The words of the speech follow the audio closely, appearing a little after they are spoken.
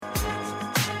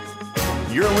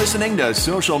You're listening to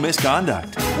Social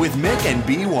Misconduct with Mick and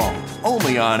B. Walt,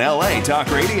 only on LA Talk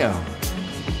Radio.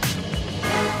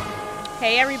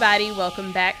 Hey everybody,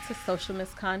 welcome back to Social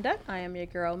Misconduct. I am your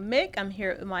girl Mick. I'm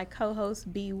here with my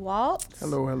co-host B. Walt.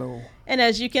 Hello, hello. And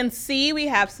as you can see, we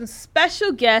have some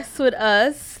special guests with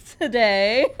us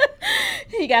today.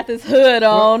 He got this hood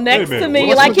on next to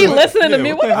me, like he listening to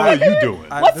me. What the hell are you doing?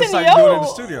 What's this in is how you do it in the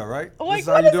your? studio, right? Like, This is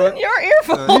how what you is do in it? your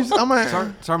earphones?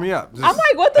 Turn me up. I'm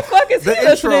like, what the fuck is he The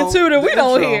listening intro- to that we the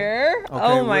don't intro. hear? Okay,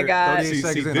 Oh my we're god. 38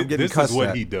 seconds in, I'm getting this cussed is what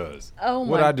at. he does. Oh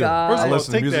What my I do? god. First of all,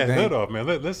 listen to take music that game. hood off, man.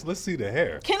 Let's see the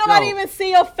hair. Can nobody Yo. even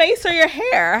see your face or your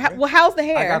hair? Well, how's the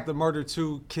hair? I got the murder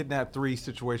 2, kidnap 3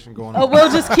 situation going Oh, on.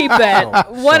 we'll just keep that.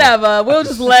 So- Whatever. We'll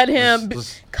just let him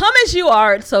just- come as you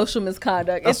are at Social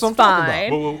Misconduct. That's It's what I'm talking about.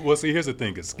 fine. Well, see, here's the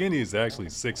thing. 'Cause Skinny is actually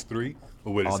 6'3",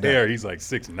 but with his All day. hair, he's like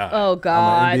 6'9". Oh I'm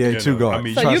God. an NBA You 2 know, guard. I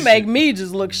mean, So you make me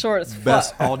just look short as fuck.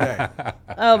 Best all day.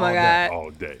 Oh my all day. God. all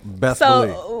day. Best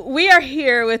believe. So we are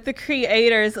here with the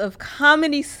creators of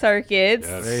Comedy Circuits.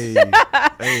 Yes.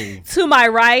 Hey. To my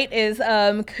right is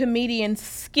comedian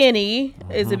Skinny.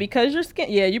 Is Uh-huh. it because you're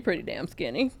skinny? Yeah, you're pretty damn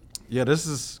skinny. Yeah, this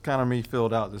is kind of me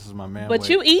filled out. This is my man. But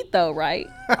you eat though, right?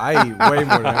 I eat way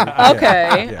more than everybody.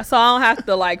 Okay. Yeah. So I don't have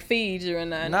to like feed you or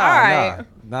nothing. Nah, All right. nah.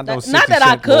 Not those Not 60 that I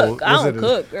cent cook. bowls. I Was don't it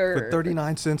cook. For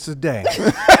 39 cents a day,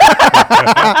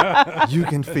 you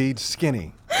can feed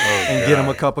Skinny and get him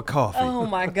a cup of coffee. Oh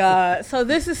my God. So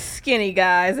this is Skinny,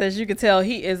 guys. As you can tell,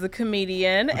 he is a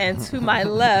comedian. And to my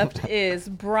left is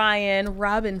Brian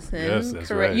Robinson. Yes, that's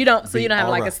Correct. right. You don't have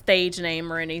All like a right. stage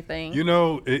name or anything. You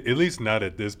know, at least not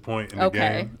at this point in the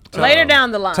Okay. game. Later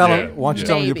down the line. Tell Yeah, him. Why don't you yeah.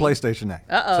 tell him your Maybe. PlayStation name?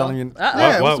 Uh-oh. Tell him your, Uh-oh.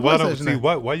 Yeah, Why what's the don't PlayStation see name?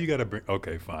 why you gotta bring?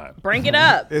 Okay, fine. Bring it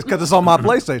up. It's because it's on my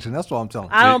PlayStation. That's what I'm telling.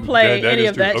 I don't play That any is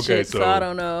of true. that Okay, shit, so so- I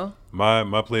don't know. My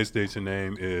PlayStation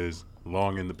name is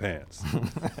Long in the Pants.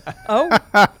 Oh.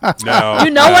 Now You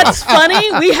know what's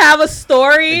funny? We have a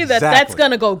story that's Exactly.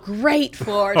 going to go great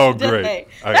for Oh, today. great!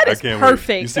 That is can't perfect.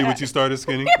 Wait. You see what you started,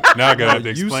 Skinny? Now I gotta have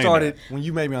to You explain started that. when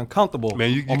you made me uncomfortable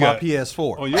Man, you on got my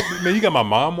PS4. Oh, man, you got my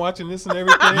mom watching this and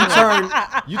everything.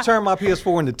 You turned my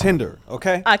PS4 into Tinder,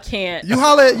 okay? I can't. You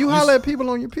holler at people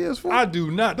on your PS4? I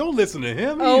do not. Don't listen to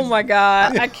him. Oh He's- my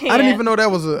God. I can't. I didn't even know that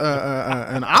was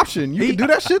an option. You can do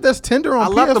that shit. That's Tinder on I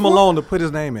PS4. left him alone to put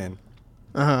his name in.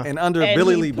 Uh-huh. And under And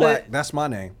Billy he Lee put- Black, that's my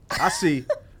name. I see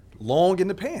Long in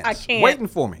the Pants. I can't. Waiting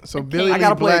for me. So Billy I Lee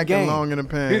gotta play a Black and game. Long in the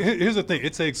Pants. Here's the thing.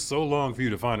 It takes so long for you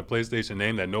to find a PlayStation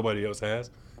name that nobody else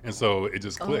has. And so it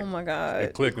just clicked. Oh my God.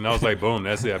 It clicked, and I was like, boom,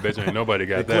 that's it. I bet you ain't nobody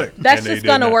got It that. clicked. That's And they just did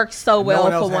going to not. work so well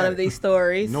one else for one had of it. these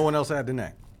stories. No one else had the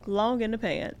name. Long in the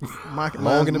pants.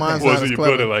 Long in the Mine's pants. Well, not so as you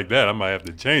clever. put it like that, I might have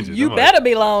to change it. You I'm better like,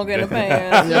 be long in the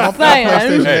pants. Yeah, Just my saying.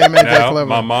 PlayStation Hey, name ain't that now, clever.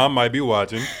 my mom might be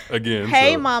watching again.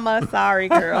 Hey, so. mama. Sorry,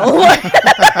 girl.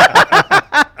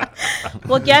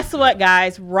 Well, guess what,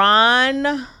 guys?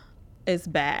 Ron is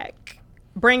back.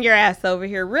 Bring your ass over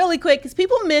here really quick because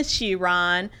people miss you,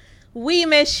 Ron. We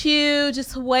miss you.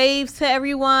 Just wave to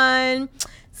everyone.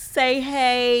 Say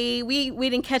hey. We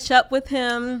didn't catch up with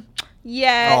him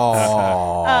yet.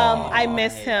 Oh. I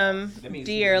miss him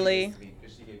dearly.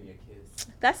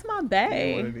 That's my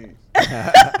bae.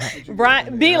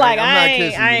 Brian, be like, I'm I not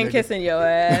ain't kissing you, nigga. kissing your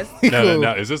ass.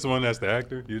 Now, is this the one that's the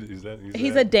actor? Is that,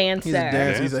 He's that? a dancer. He's a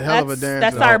dancer. He's a hell of a dancer.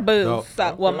 That's our boo.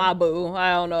 No. Well, my boo.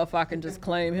 I don't know if I can just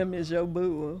claim him as your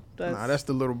boo. Nah, that's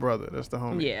the little brother. That's the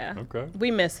homie. Yeah. Okay. We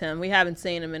miss him. We haven't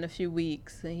seen him in a few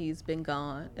weeks, and he's been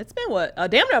gone. It's been what? Damn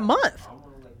near a month.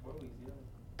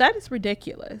 That is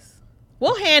ridiculous.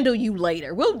 We'll handle you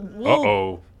later. We'll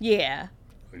Uh-oh. Yeah.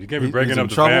 You can't be He's breaking in up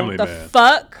the trouble? family, The man.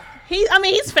 fuck?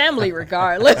 He's family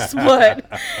regardless, but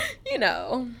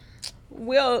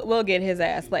we'll get his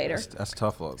ass later. That's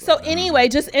tough love. So anyway,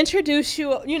 just introduce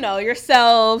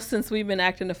yourself since we've been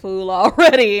acting the fool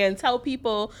already, and tell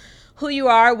people who you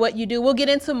are, what you do. We'll get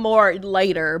into more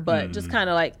later, but just kind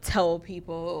of like tell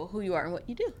people who you are and what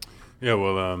you do. Yeah,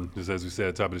 well, just as we said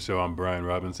at the top of the show, I'm Brian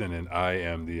Robinson, and I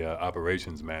am the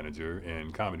operations manager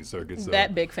in Comedy Circuits.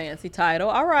 That big fancy title.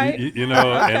 All right. You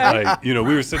know, and like, we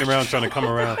were sitting around trying to come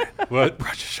around. What?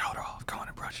 brush your shoulder off. Go on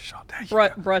and brush your shoulder. There you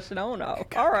go. Brush it on off.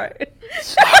 All right.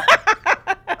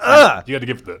 You got to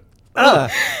give the.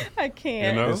 I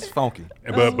can't. You know? It's funky.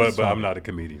 But I'm not a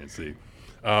comedian, see.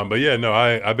 But yeah, no,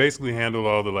 I basically handle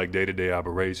all the like day-to-day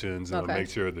operations and Okay. make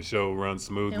sure the show runs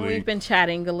smoothly. And we've been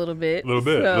chatting a little bit. A little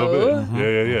bit.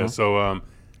 Yeah. So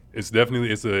it's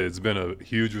definitely it's been a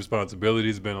huge responsibility.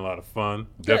 It's been a lot of fun.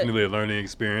 Definitely a learning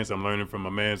experience. I'm learning from my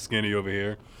man Skinny over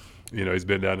here. He's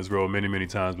been down this road many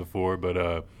times before, but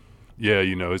yeah,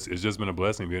 it's just been a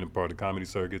blessing being a part of Comedy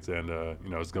Circuits, and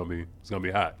it's gonna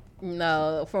be hot.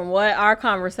 No, from what our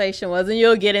conversation was, and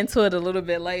you'll get into it a little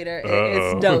bit later.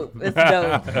 It's dope. It's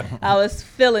dope. I was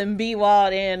filling B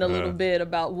Wald in a little bit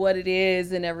about what it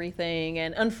is and everything,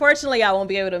 and unfortunately, I won't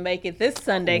be able to make it this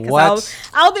Sunday because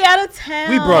I'll be out of town.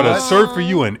 We brought a shirt for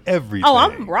you and everything. Oh,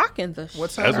 I'm rocking the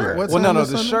What's shirt. that? Well, no,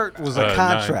 the shirt was a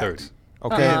contract. 9:30.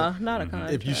 Okay. Not a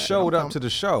contract. If you showed up to the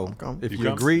show, if you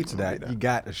come? agreed to that, you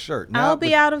got a shirt. I'll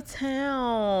be out of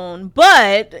town,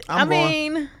 but I'm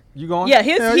mean. You going? Yeah,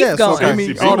 Hell he's yeah, so going. give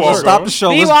me all the- Stop the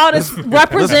show. B Wald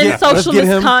represents socialist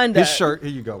him conduct. his shirt.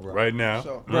 Here you go, bro. Right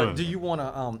now. Bro, do you want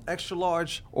a extra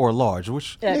large or a large?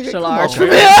 Which? Extra come large. on. for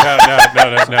me. Now,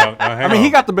 hang I mean, on. he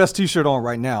got the best T-shirt on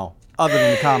right now, other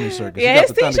than the comedy circus. Yeah, He got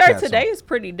his the t-shirt Thundercats today on. is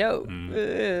pretty dope.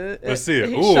 Let's see it.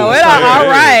 Show Ooh, it let's off.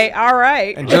 see it. All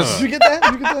right. And Did just you get that?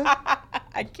 Did you get that?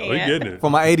 I We can't. getting it. for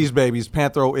my '80s babies,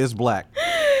 Panthro is black.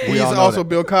 We He's all know also that.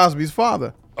 Bill Cosby's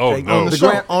father. Oh, Okay, no. on the The show.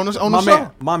 grand- On the my show.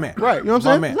 man, my man. Right, you know what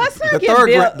I'm My saying? man. Let's not the give third,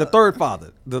 Bill- the third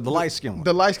father, the light skinned one.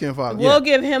 The light skinned father. We'll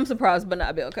give him some props, but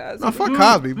not Bill Cosby. No, fuck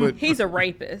Cosby, but He's a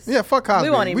rapist. yeah, fuck Cosby.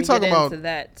 We won't even talking get about into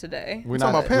that today. We're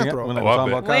talking about Panthro. We're not Oh, I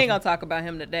talking bet. about We ain't Cosby. gonna talk about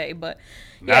him today, but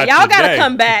Not yeah, y'all gotta today.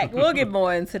 come back. We'll get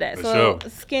more into that. For So, sure.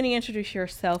 Skinny, introduce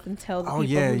yourself and tell the Oh people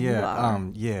yeah, who you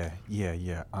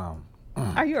yeah. are.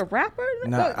 Are you a rapper?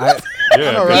 No, What- I,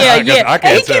 Yeah, yeah. I And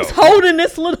can't he tell. keeps holding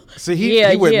this little. see, he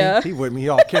yeah, with yeah. me. He with me. He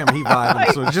off camera. He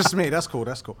vibing. So just me. That's cool.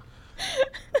 That's cool.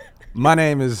 My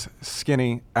name is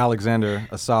Skinny Alexander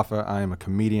Asafa. I am a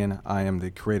comedian. I am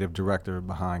the creative director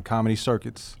behind Comedy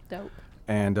Circuits, Dope.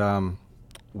 and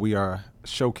we are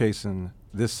showcasing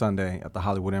this Sunday at the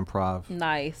Hollywood Improv,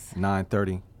 Nice.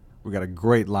 9:30. We got a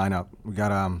great lineup. We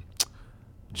got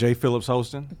Jay Phillips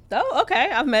hosting. Oh, okay.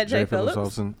 I've met Jay Phillips.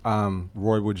 hosting.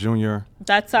 Roy Wood Jr.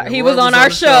 That's our, he Roy was on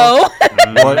was our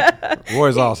on the show.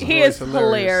 Roy's awesome. He is Roy's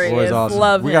hilarious. Roy's awesome.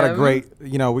 Love we him. got a great,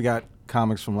 we got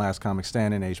comics from Last Comic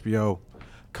Standing, HBO,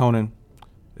 Conan.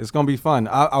 It's gonna be fun.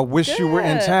 I wish you were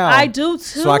in Good. town. I do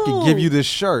So I could give too. you this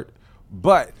shirt,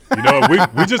 but You know,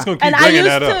 we just gonna keep And I bringing used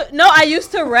that up. to I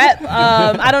used to rep.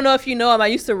 I don't know if you know him. I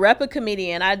used to rep a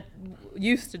comedian. I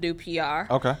used to do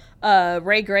PR. okay.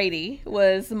 Ray Grady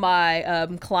was my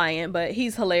client, but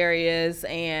he's hilarious,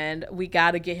 and we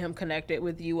got to get him connected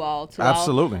with you all. To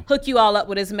Absolutely. hook you all up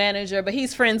with his manager, but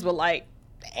he's friends with like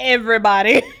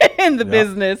everybody in the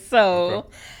business, so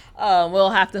we'll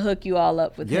have to hook you all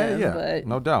up with him. Yeah, But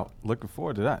no doubt. Looking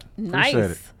forward to that. nice.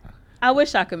 Appreciate it. I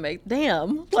wish I could make. Damn,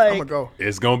 I'm like. gonna go.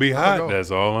 It's gonna be hot. go. That's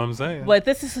all I'm saying. But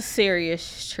this is a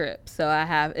serious trip, so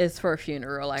it's for a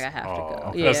funeral. Like I have to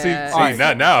Oh, go. now see, Yeah. see,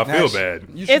 now I feel Now bad.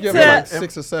 You should It's give me a- like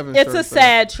 6 or 7 It's a shirts,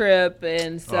 sad trip,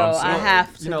 and so I'm I sorry.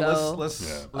 have to go Let's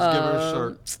give her a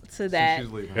shirt. to that. She's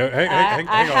leaving. Hang I on,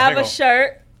 have hang a on.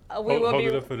 shirt. We Hold, will hold be.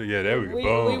 it up for the there we go. We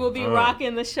Boom. will be Boom.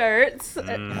 rocking the shirts.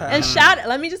 And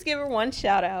let me just give her one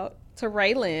shout out to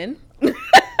Ray Lynn.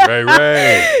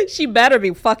 Ray. She better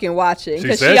be fucking watching. She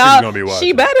 'cause said she's gonna be She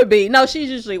watching. better be. No, she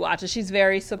usually watches. She's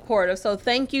very supportive. So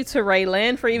thank you to Ray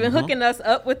Lynn for even hooking us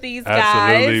up with these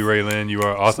Absolutely, guys. Raylan, you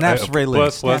are awesome. Snaps Raylan.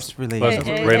 Plus, Snaps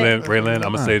Raylan. Raylan, I'm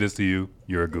gonna say this to you: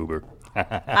 you're a goober.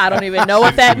 I don't even know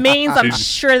what that means. I'm She's-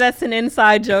 sure that's an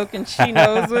inside joke, and she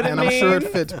knows what it And means. I'm sure it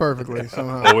fits perfectly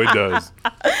somehow. Oh, it does.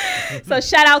 So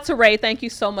shout out to Ray. Thank you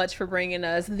so much for bringing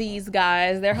us these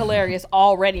guys. They're hilarious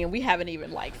already, and we haven't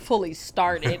even like fully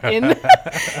started in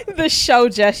the show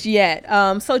just yet.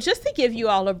 So just to give you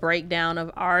all a breakdown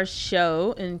of our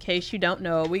show, in case you don't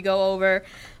know, we go over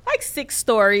like 6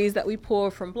 stories that we pull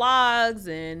from blogs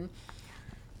and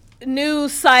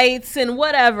news sites and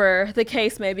whatever the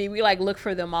case may be. We like look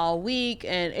for them all week,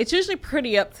 and it's usually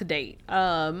pretty up to date.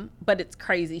 But it's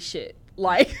crazy shit.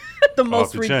 Like the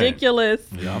most the chain. ridiculous,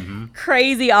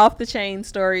 crazy off the chain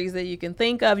stories that you can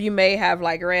think of. You may have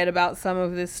like read about some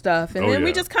of this stuff, and Oh, then we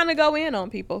yeah. just kind of go in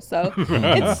on people. So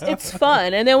it's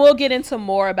fun, and then we'll get into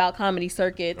more about comedy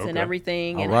circuits and Okay.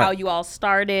 everything, All and right. how you all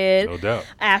started No doubt.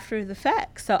 after the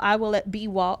fact. So I will let B.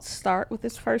 Walt start with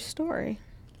his first story.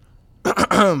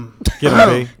 Get him, B. Get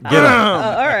him.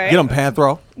 All right, Get him,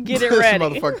 Panthro. get it This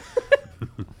ready. motherfucker.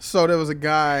 So there was a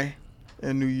guy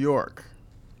in New York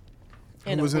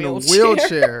who was in a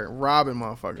wheelchair robbing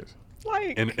motherfuckers.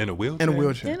 Like In a wheelchair. In a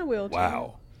wheelchair. in a wheelchair.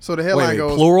 Wow. So the headline Wait,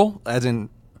 goes, plural? As in,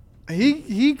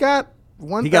 he got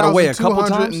got away a couple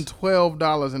times?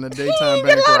 $1,212 in a He daytime ain't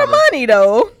get bank a lot of robbery. money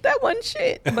though. That wasn't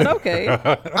shit, but okay.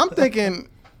 I'm thinking,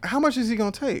 how much is he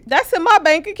gonna take? That's in my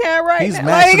bank account right he's now.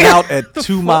 maxing Like- out at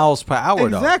 2 miles per hour,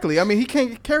 though. Exactly. I mean, he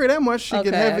can't carry that much. Shit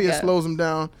get Okay, heavy. It okay. slows him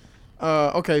down.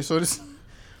 Okay, so this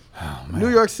Oh, New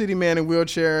York City man in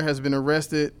wheelchair has been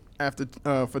arrested after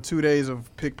for 2 days of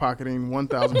pickpocketing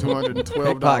 $1,212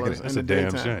 Pickpocketing. in That's the a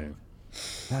damn daytime. shame.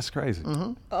 That's crazy.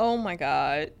 Oh my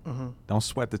God. Don't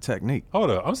sweat the technique. Hold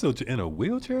up, I'm still in a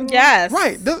wheelchair. Yes.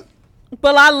 Right.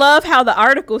 But I love how the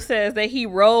article says that he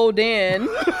rolled in.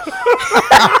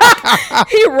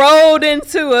 He rolled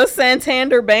into a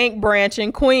Santander Bank branch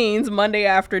in Queens Monday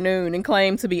afternoon and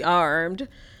claimed to be armed.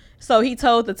 So he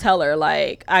told the teller,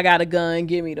 like, I got a gun,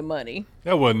 give me the money.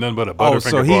 That wasn't nothing but a Oh, Butterfinger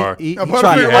so bar. he A tried to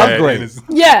Butterfinger had upgrade. in his-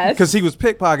 Yes. Because he was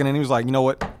pickpocketing and he was like, you know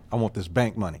what? I want this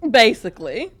bank money.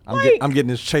 Basically. I'm getting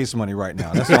this Chase money right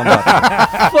now. That's what I'm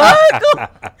about.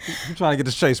 Fuck. I'm trying to get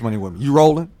this Chase money with me. You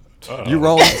rolling? You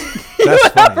rolling? That's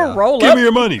funny. y'all. Roll Give up. me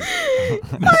your money.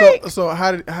 So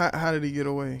how did he get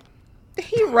away?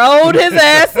 He rolled his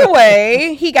ass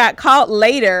away. He got caught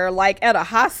later, like at a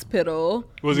hospital.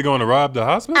 Was he going to rob the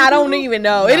hospital? I don't even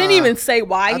know. It didn't Nah. even say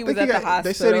why I he was think at the hospital.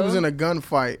 They said he was in a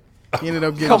gunfight. He ended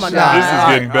up getting Come on, shot. nah. This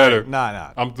is getting better.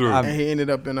 Nah. I'm through. And he ended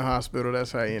up in the hospital.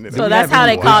 That's how he ended So up. that's have how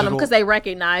any they called him, digital- because they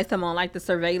recognized him on like the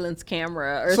surveillance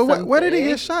camera or So something. where did he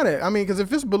get shot at? I mean, because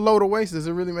if it's below the waist, does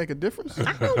it really make a difference? No.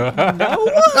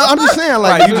 I'm just saying,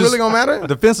 like, Right, is it really gonna matter?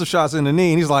 Defensive shots in the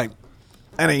knee, and he's like,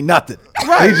 that ain't nothing.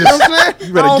 Right. You know what I'm saying? You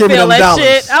I better don't give me feel them that dollars.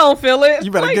 shit. I don't feel it.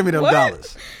 You better Like, give me them what?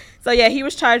 dollars. So yeah, he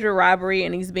was charged with robbery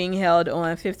and he's being held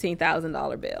on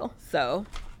 $15,000 bail. So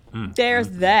there's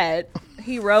that.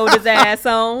 He rode his ass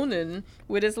on and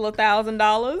with his little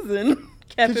 $1,000 and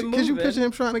kept it moving. Could you picture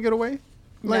him trying to get away?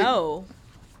 Like, No.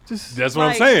 Just That's what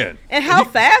Like, I'm saying. And how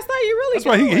fast are you really That's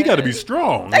why he going? got to be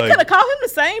strong. They Like, could have called him the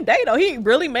same day though. He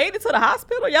really made it to the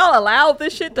hospital. Y'all allowed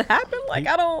this shit to happen? Like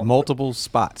I don't. Multiple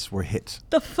spots were hit.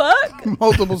 The fuck?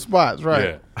 multiple spots,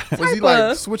 right? Yeah. Was he Type like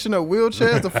of- switching up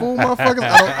wheelchairs to fool motherfuckers?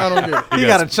 I don't get it. He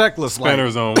got a checklist. Like,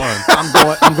 Spinners on one.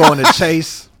 I'm going to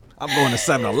Chase. I'm going to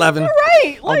 7-Eleven.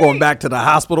 Right. I'm going back to the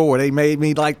hospital where they made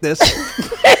me like this.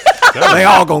 They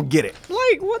all gonna get it.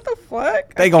 Like what the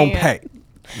fuck? They I gonna can't.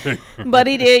 pay. But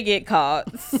he did get caught.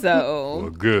 Well,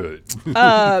 So good.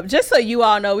 just so you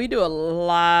all know, we do a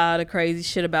lot of crazy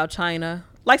shit about China.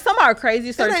 Like some of our crazy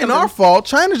It ain't our fault.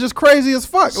 China's just crazy as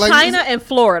fuck. Like China and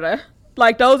Florida.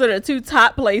 Like those are the two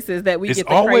top places that we It's get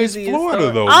the always craziest Florida,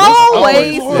 stories. though. Always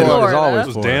It's always Florida. Florida. It's always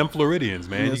Those Florida. damn Floridians,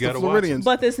 man. It's You the got to watch Floridians.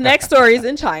 But this next story is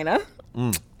in China.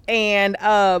 And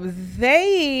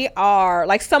they are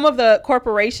like some of the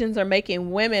corporations are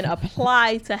making women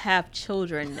apply to have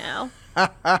children now.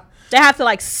 They have to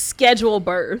like schedule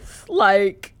birth.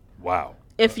 Like Wow.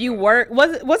 if you work,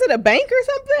 was it a bank or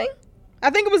something? I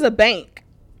think it was a bank,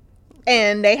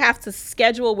 and they have to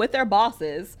schedule with their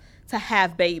bosses to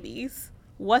have babies.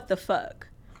 What the fuck?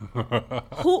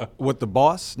 Who With the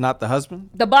boss, not the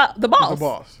husband. the boss? The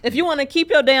boss. If you want to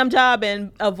keep your damn job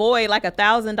and avoid like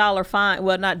 $1,000 fine,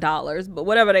 well, not dollars, but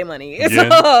whatever their money is.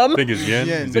 Yen? I think it's yen.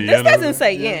 Yen. Is But it This yen doesn't over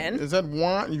say Yeah. yen. Is that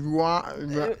want? You want?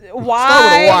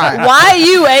 Y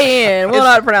Y-U-A-N. We don't know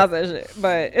how to pronounce that shit,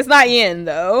 but it's not yen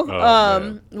though.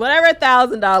 man. Whatever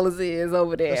 $1,000 is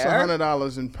over there. It's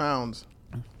 $100 in pounds.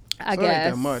 I So it ain't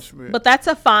guess. that much, but- But that's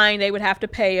a fine they would have to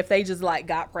pay if they just like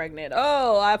got pregnant.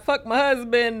 Oh, I fucked my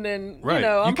husband and Right. you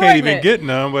know I'm you can't pregnant. even get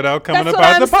none without coming That's up what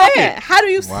out I'm the pocket. saying. How do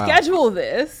you Wow. schedule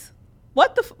this?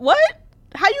 What the what?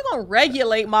 How you gonna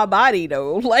regulate my body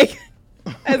though? Like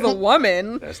as a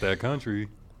woman That's that country.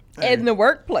 in the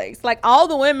workplace, like all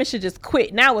the women should just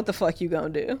quit. Now what the fuck you gonna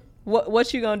do?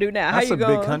 What you gonna do now? That's How a you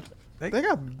gonna? big country. They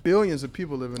got billions of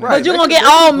people living there. But you They gonna could- get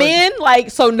all men, like,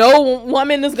 so no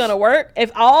woman is gonna work?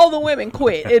 If all the women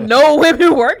quit and no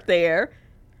women work there,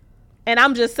 and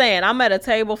I'm just saying, I'm at a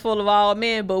table full of all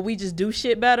men, but we just do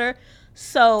shit better.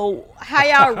 So how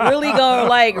y'all really gonna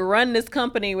like run this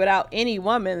company without any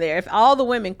woman there? If all the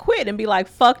women quit and be like,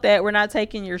 fuck that, we're not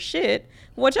taking your shit,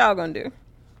 what y'all gonna do?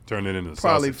 Turn it into a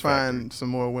probably sausage find some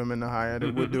more women to hire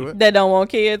that would do it. That don't want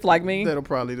kids like me? That'll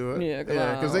probably do it. Yeah, 'cause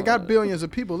because they got billions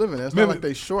of people living there. It's Man, not like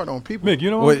they short on people. Mick, you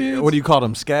know What, kids? what do you call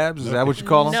them? Scabs? Is that what you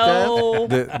call them? No.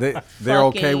 They're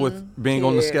okay with fucking being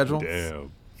on the kids. schedule.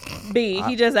 Damn. B,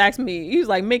 he just asked me. He was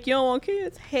like, Mick, you don't want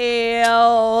kids?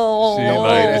 Hell She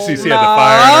like, she had the no.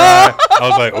 fire in her eye. I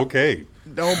was like, okay,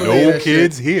 Don't believe no that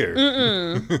kids shit. here.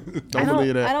 Don't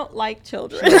believe that. I don't like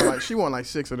children. She want like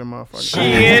 6 of them motherfuckers.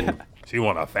 Shit. She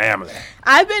want a family.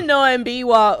 I've been knowing B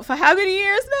Walk for how many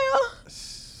years now?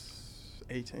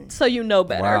 18. So you know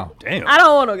better. Wow. Damn. I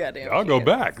don't want no goddamn I'll go kids.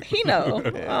 back. He know. I don't want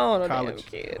no damn College.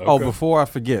 kid. Oh, Okay. before I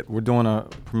forget, we're doing a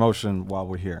promotion while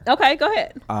we're here. Okay, go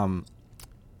ahead.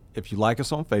 If you like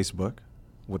us on Facebook,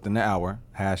 within the hour,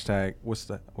 hashtag what's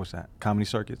that? Comedy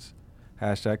Circuits,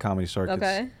 hashtag Comedy Circuits.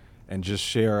 Okay. And just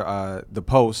share the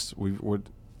post. We're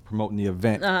promoting the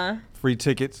event. Uh-huh. Free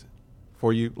tickets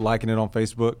for you liking it on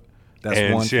Facebook. That's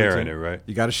And one free sharing ticket. it, right?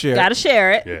 You got to share. Gotta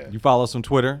share it. Yeah. You follow us on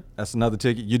Twitter. That's another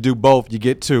ticket. You do both, you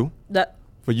get 2 The-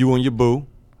 for for you and your boo.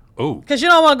 Ooh. Because you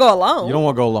don't want to go alone. You don't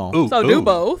want to go alone. Ooh. So do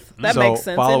both. That so makes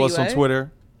sense. Follow us on anyway.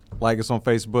 Twitter, like us on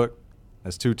Facebook.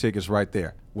 That's 2 tickets right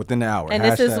there within the hour. And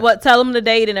this is what, tell them the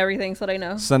date and everything so they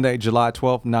know. Sunday, July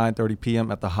 12th, 9:30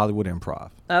 p.m. at the Hollywood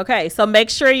Improv. Okay, so make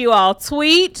sure you all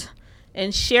tweet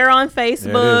and share on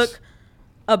Facebook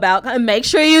about, and make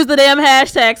sure you use the damn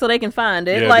hashtag so they can find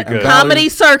it. Yeah, like because- comedy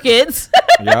circuits.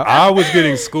 Yeah. I was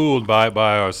getting schooled by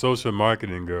our social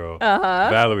marketing girl,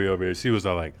 Valerie over here. She was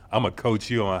all like, "I'm gonna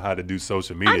coach you on how to do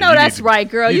social media." I know You that's need to- right,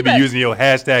 girl. You You be bet- using your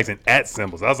hashtags and @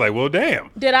 symbols. I was like, "Well, damn."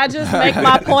 Did I just make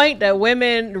my point that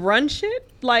women run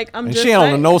shit? Like, I'm And just she ain't on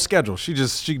a saying. no schedule. She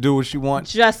do what she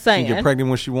wants. Just saying. She get pregnant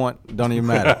when she want. Don't even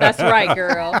matter. That's right,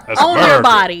 girl. That's Own your America.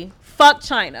 body. Fuck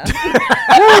China.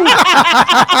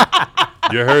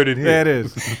 You heard it here. There it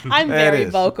is. I'm There it very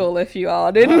is. vocal if you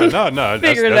all didn't. No.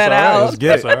 Figure that's that all right. out. Let's get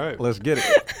That's it. all right. Let's get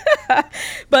it.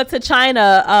 But to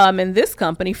China and this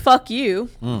company, fuck you.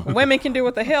 Mm. Women can do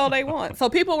what the hell they want. So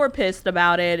people were pissed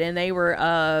about it, and they were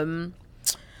kind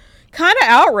of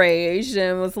outraged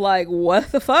and was like,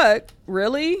 what the fuck?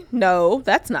 Really? No,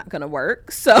 that's not going to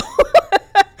work. So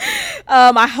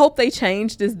I hope they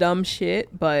change this dumb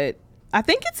shit, but I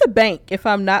think it's a bank, if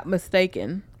I'm not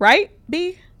mistaken. Right,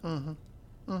 B? Mm-hmm.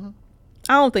 Mm-hmm.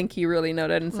 I don't think you really know.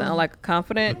 That doesn't sound like a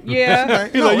confident. Yeah.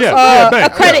 He's like, it's- yeah, A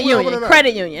bank. credit Yeah, union. whatever.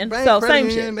 Credit union. Bank, So credit same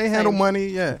union, shit. They handle Same money,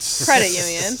 yeah. credit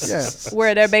union, Yeah.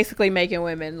 where they're basically making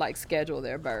women like schedule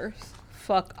their births.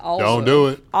 Fuck all. Don't of do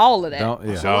it. All of that. Don't.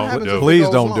 Yeah. So what happens do if it. Please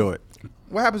goes don't long? do it.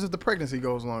 What happens if the pregnancy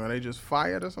goes long? Are they just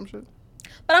fired or some shit?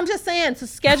 But I'm just saying, to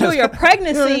schedule your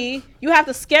pregnancy, you have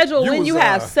to schedule You when was, you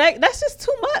have sex. That's just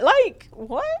too much. Like,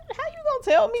 what? How you gonna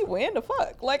tell me when the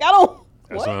fuck? Like, I don't.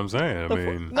 That's what? what I'm saying. I The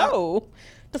mean, fuck? No,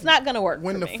 it's not gonna work.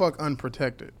 When for the me. fuck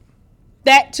unprotected?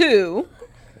 That too.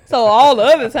 So all the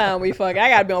other time we fuck, I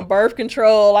gotta be on birth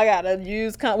control. I gotta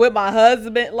use with my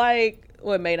husband. Like,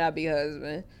 well, it may not be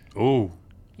husband. ooh.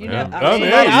 You Yeah. know, I mean,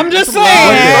 hey, I'm just it's a lot of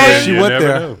saying. stories. She you went never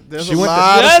there. know. There's She a went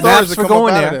lot there. of stories Snaps that for come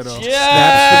going up out there. of that, though.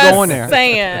 Snaps for going there.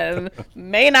 Saying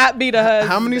may not be the husband.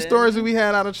 How many stories have we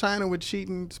had out of China with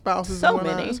cheating spouses? So and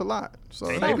whatnot? many. It's a lot. So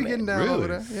they many. be getting down Really? over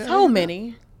there. Yeah. So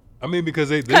many. I mean, because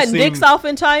they Cutting seem, dicks off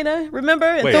in China, remember?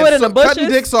 And Wait, threw it in So the bushes. cutting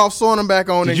dicks off, sewing them back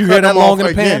on, Did and you cutting hear that them long off in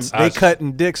the again. pants? They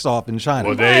cutting dicks off in China.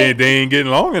 Well, they ain't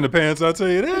getting long in the pants. I'll tell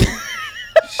you that.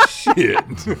 Shit.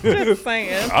 Just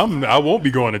saying. I won't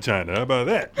be going to China. How about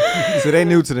that? So they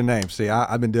new to the name. See,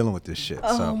 I've been dealing with this shit.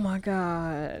 Oh So my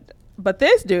God. But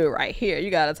this dude right here, you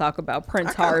got to talk about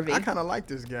Prince Harvey. I kind of like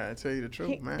this guy, to tell you the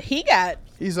truth, man. He got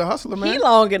He's a hustler, man. he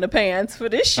long in the pants for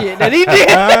this shit that he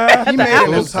did. He made an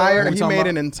Apple Store. entire. What we He talking made about?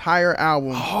 an entire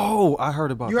album. oh, I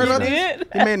heard about You heard this. about guy. this? Did?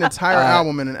 He made an entire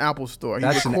album in an Apple store. He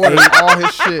That's an recorded A. all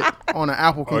his shit on an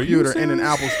Apple Are you computer in an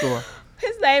serious? Apple store.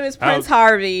 His name is Prince How-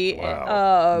 Harvey.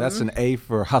 Wow. That's an A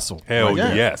for hustle. Hell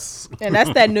yeah. yes. And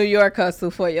that's that New York hustle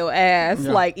for your ass,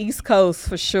 Yeah. like East Coast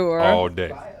for sure. All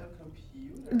day.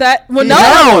 That well, He no,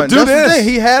 had one. do That's the this. thing.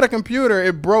 He had a computer.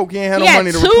 It broke. He ain't had he no had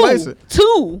money to replace it.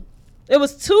 two. It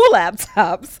was two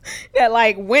laptops that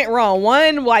like went wrong.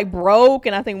 One like broke,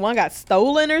 and I think one got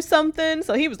stolen or something.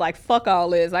 So he was like, "Fuck all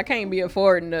this. I can't be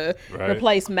affording to Right.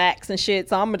 replace Macs and shit.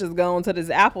 So I'm gonna just go into this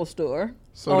Apple store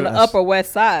So on the that's- Upper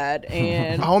West Side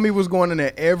and." My homie was going in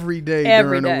there every day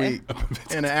Every during day. the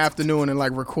week in the afternoon and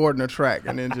like recording a track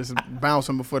and then just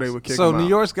bouncing before they would kick So him New out.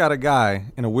 York's got a guy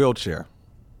in a wheelchair,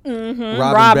 Robin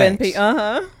Robin Banks,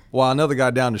 P. while another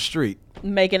guy down the street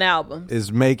Making albums.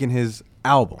 is making his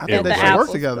album. I Yeah, think they the should Apple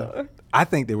work together. Store. I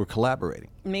think they were collaborating.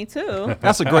 Me too.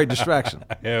 That's a great distraction.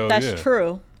 Hell That's yeah.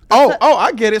 true. Oh,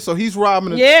 I get it. So he's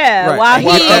robbing. Yeah, Right. while And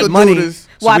While he the other money dude is.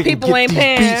 Why we can people get ain't these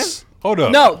paying? beats. Hold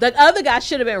up. No, the other guy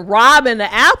should have been robbing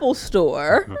the Apple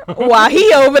store while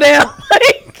he over there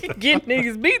like getting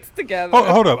these beats together.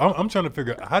 Hold up. I'm trying to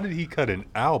figure out how did he cut an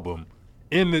album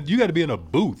in the? You got to be in a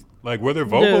booth. Like were there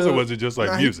vocals or Dude. was it just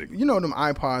like Nah, music? You know them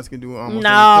iPods can do almost. No,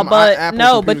 anything. Them but Apple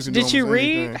no, computers but can do did you almost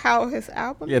read anything. how his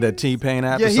album? Yeah, that is? T-Pain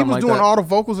app Yeah, or he something was like doing that. all the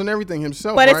vocals and everything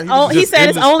himself. But right? it's he just said in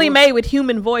it's the only store. made with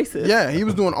human voices. Yeah, he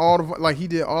was doing all the like he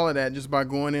did all of that just by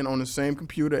going in on the same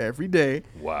computer every day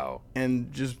Wow.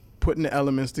 and just putting the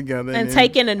elements together and then-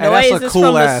 taking the Hey, that's a noises cool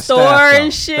from the ass store staff, though.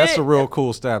 and shit. That's a real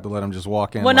cool staff to let him just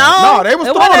walk in. Well, like, no, No, they was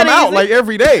it throwing wasn't him that out easy. like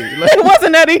every day. Like, It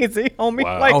wasn't that easy, homie.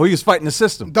 Wow. Like, oh, he was fighting the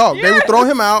system. dog, they would Yes. throw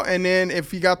him out, and then if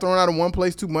he got thrown out of one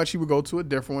place too much, he would go to a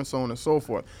different one, so on and so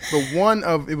forth. But one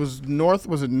of it was North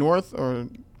or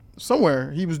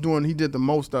somewhere he did the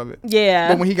most of it. yeah.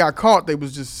 But when he got caught, they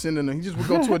was just sending him. He just would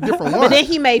go to a different But one. then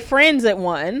he made friends at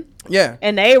one. Yeah.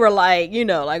 And they were like,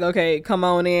 like, okay, come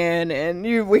on in and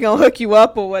we gonna hook you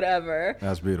up or whatever.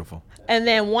 That's beautiful. And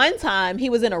then one time he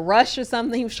was in a rush or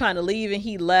something. He was trying to leave and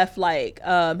he left like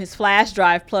his flash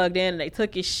drive plugged in and they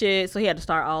took his shit. So he had to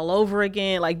start all over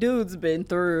again. Like, dude's been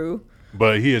through.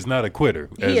 But he is not a quitter.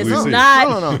 He is we see. not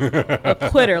No. a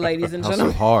quitter, ladies and Hustle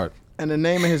gentlemen. hard. And the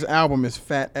name of his album is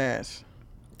Fat Ass.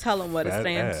 Tell him what it Fat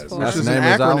stands ass. for. That's Which is the an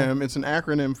name of his acronym. album? It's an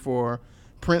acronym for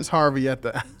Prince Harvey at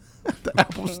the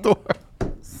Apple Store.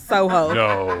 Soho.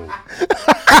 No.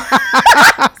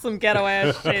 Some ghetto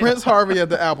ass shit. Prince Harvey at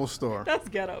the Apple Store. That's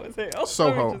ghetto as hell.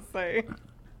 Soho. Let me just say.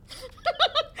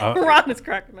 Uh, Ron is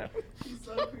cracking up.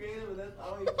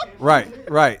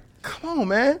 Right. Come on,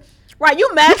 man. Right, you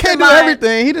He can't do mastermind.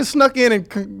 everything. He just snuck in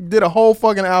and did a whole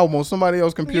fucking album on somebody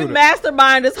else's You computer.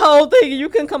 mastermind this whole thing and you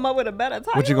can come up with a better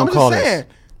title. What you I'm gonna call just this? saying.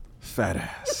 Fat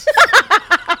ass.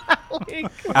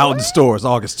 Like, Out in stores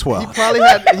August 12th.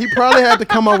 He probably had to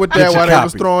come up with that your while they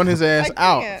was copy. throwing his ass I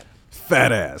out. can't.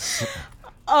 Fat ass.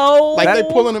 Oh. Like they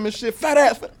pulling him and shit. Fat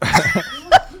ass.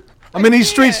 I'm in these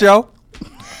streets, yo.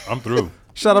 I'm through.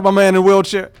 Shout out my man in the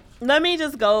wheelchair. Let me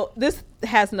just go. This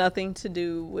has nothing to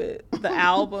do with the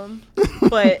album,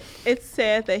 but it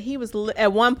said that he was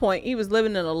at one point he was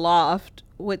living in a loft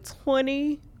with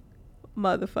 20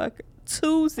 motherfucker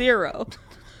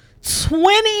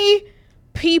 20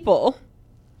 people.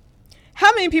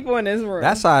 How many people in this room?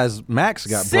 That size Max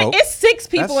got broke. It's 6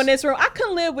 people in That's- this room. I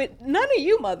couldn't live with none of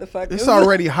you motherfuckers. It's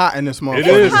already hot in this motherfucker. It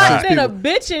is It's hot hot. than a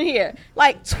bitch in here.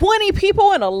 Like 20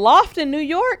 people in a loft in New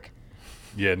York.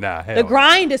 Yeah, nah. Hell The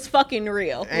grind is fucking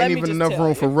real. Let Ain't me even just enough tell room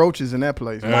you. for roaches in that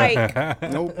place. Like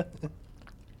Nope.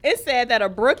 it said that a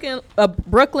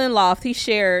Brooklyn loft he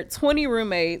shared 20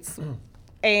 roommates,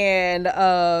 and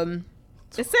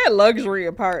it said luxury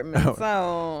apartment.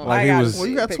 So Like I he gotta was- see Well,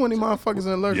 you a got picture. 20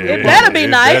 motherfuckers in luxury. Yeah, It better be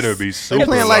nice. Better be They super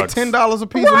paying like luxe. $10 a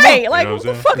piece a Right, month. like know what what the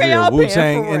I'm fuck are Is it a y'all Wu paying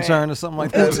Tang for rent? intern or something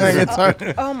like Wu-Tang that?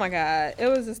 intern. Oh my god, it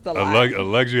was just a A, lot. a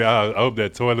luxury. I hope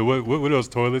that toilet. What are those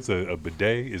toilets? A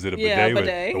bidet? Is it a Yeah, bidet? bidet,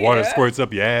 Where the water yeah. squirts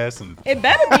up your ass and It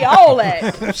better be all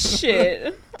that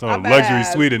shit. it's on I a luxury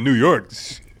bet. suite in New York.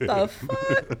 The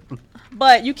fuck?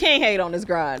 But you can't hate on this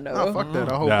grind though. Oh, fuck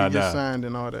that. I hope Nah, he gets nah. signed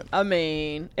and all that. I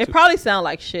mean, it probably sound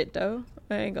like shit though.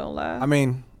 I ain't gonna lie. I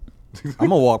mean, I'm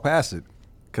gonna walk past it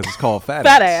because it's called fat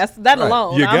Fat ass. That Right.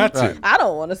 alone. You I'm- got to. Right. I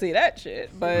don't want to see that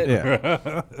shit, but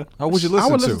Yeah. How would you listen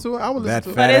I would to? listen to it. I would listen That to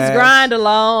it. but fat it's ass? grind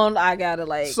alone. I gotta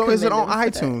like. So is it commend on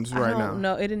him for that. iTunes right now?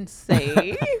 No, it didn't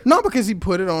say. No, because he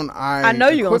put it on I know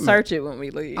you're gonna equipment. search it when we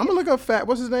leave. I'm gonna look up fat.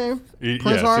 What's his name? Yeah,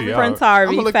 Prince see, Harvey. I- Prince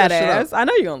Harvey, I'ma look fat that shit up. ass. I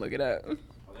know you're gonna look it up.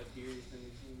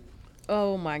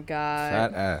 Oh my god.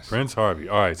 Fat ass. Prince Harvey.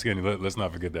 All right, Skinny. Let's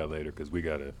not forget that later because we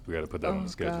gotta put that on the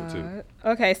schedule too. God.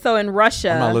 Okay, so in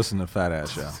Russia, I'm not listening to fat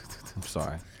ass, y'all. I'm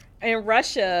sorry. in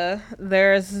Russia,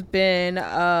 there's been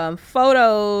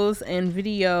photos and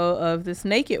video of this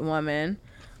naked woman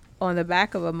on the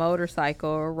back of a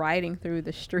motorcycle riding through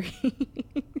the streets.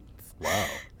 Wow.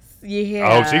 Yeah.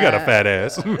 Oh, she got a fat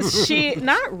ass. She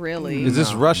not really. Is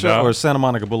this Russia No. or Santa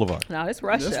Monica Boulevard? No, it's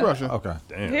Russia. That's Russia. Okay.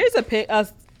 Damn. Here's a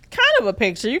kind of a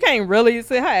picture. You can't really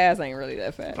see her ass ain't really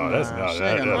that fat. Oh, that's Nah, no, she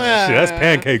that, ain't got that's, no- shit, that's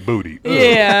pancake booty. Ugh.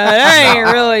 Yeah, that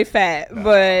ain't really fat,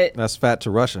 but That's fat to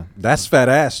Russia. That's fat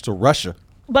ass to Russia.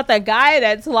 the guy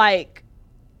that's like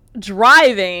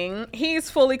driving, he's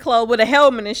fully clothed with a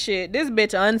helmet and shit. This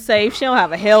bitch unsafe. She don't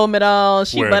have a helmet on.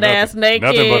 She Wear butt ass nothing- naked.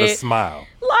 Nothing but a smile.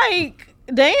 Like,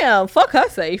 damn, fuck her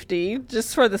safety.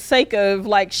 Just for the sake of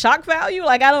like shock value.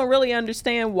 Like, I don't really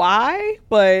understand why,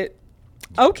 but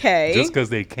okay. Just because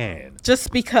they can.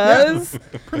 Just because.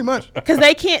 Pretty much. Because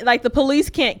they can't, like, the police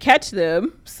can't catch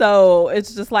them. So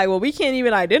it's just like, well, we can't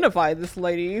even identify this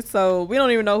lady. So we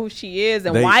don't even know who she is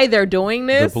and why they're doing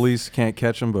The this. police can't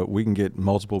catch them, but we can get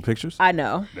multiple pictures. I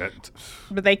know, That,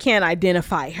 but they can't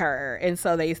identify her. And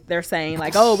so they're saying,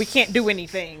 like, oh, we can't do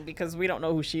anything because we don't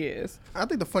know who she is. I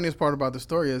think the funniest part about the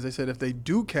story is they said if they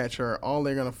do catch her, all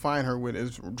they're gonna find her with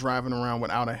is driving around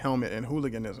without a helmet and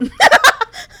hooliganism.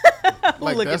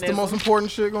 Like that's the Hooliganism. most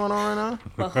important shit going on right now.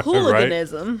 But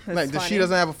hooliganism. is Like she funny.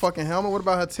 doesn't have a fucking helmet. What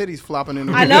about her titties flopping in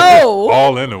the I wind? know.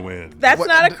 all in the wind. That's What-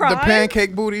 not a the- crime. The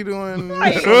pancake booty doing.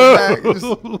 Right.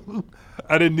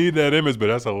 I didn't need that image, but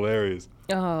that's hilarious.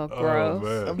 Oh, gross.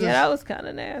 man. Yeah, that was kind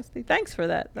of nasty. Thanks for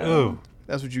that, though. Oh,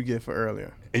 That's what you get for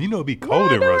earlier. and you know it'd be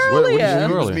cold in What Russia. earlier? What did you do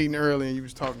You was earlier? meeting early and you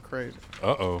was talking crazy.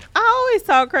 Uh-oh. I always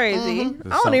talk crazy. I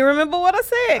don't even remember what I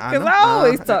said because I,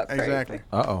 always talk crazy. Exactly.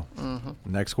 Uh-oh.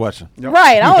 Next question.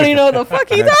 Right. I don't even know what the fuck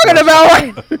he's talking about.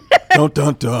 Right? Dun,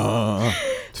 dun, dun.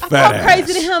 It's I fat talk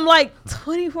crazy to ass. him like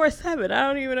 24/7. I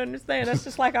don't even understand. That's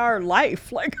just like our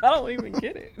life. Like, I don't even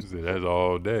get it. That's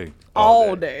all day.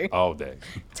 All day. All day.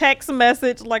 Text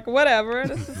message, like whatever.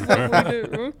 This is what we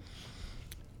do.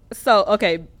 So,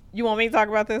 okay. You want me to talk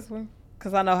about this one?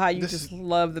 Because I know how you This just is-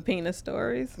 love the penis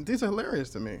stories. These are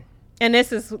hilarious to me. And this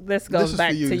goes is back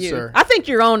for you, to you. sir. I think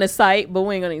you're on the site, but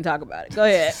we ain't gonna even talk about it. Go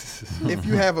ahead. If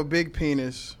you have a big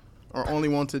penis or only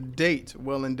want to date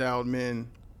well-endowed men,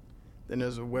 then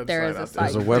there's a website There is a out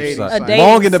site. there. There's a dating website. A dating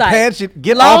Long in the site. pants.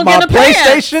 Get Long off my in the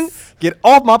PlayStation. pants. Get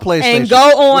off my PlayStation. And go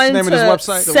What's on the name to of this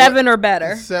website? 7 or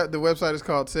better. The website is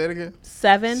called, say it again.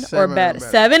 7 or 7 or better.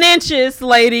 better. 7 inches,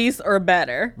 ladies, or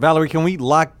better. Valerie, can we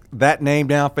lock that name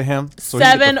down for him? So he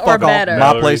can 7 get the or fuck off better. My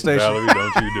Valerie, PlayStation. Valerie,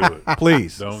 don't you do it.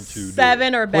 Please. Don't you do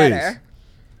 7 it. or Please. better.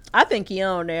 I think he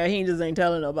on there. He just ain't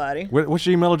telling nobody. What's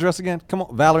your email address again? Come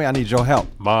on, Valerie, I need your help.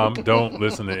 Mom, don't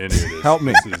listen to any of this. Help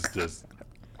me. This is just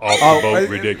off the boat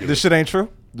ridiculous. This shit ain't true?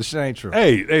 This shit ain't true.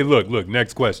 Hey, look,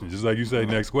 next question. Just like you say,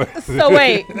 next question. So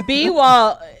wait, B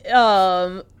Wall,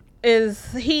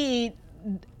 is he?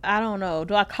 I don't know.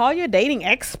 Do I call you a dating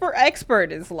expert?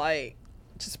 Expert is like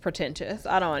just pretentious.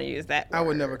 I don't want to use that. I would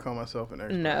word. never call myself an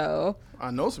expert. No,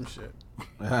 I know some shit.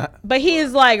 but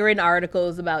he's like written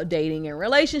articles about dating and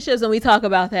relationships, and we talk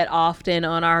about that often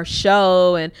on our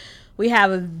show. And we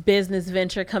have a business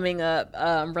venture coming up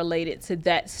related to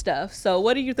that stuff. So,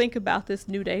 what do you think about this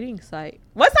new dating site?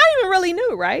 What's not even really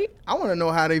new, right? I want to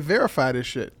know how they verify this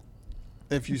shit.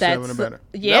 If you 7 or better.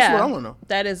 Yeah, That's what I want to know.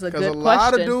 That is a Because good a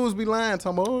lot question. of dudes be lying,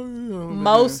 talking about, oh, you know,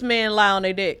 Most men lie on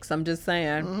their dicks. I'm just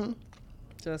saying. Mm-hmm.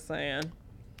 Just saying.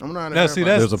 I'm not. Now, see,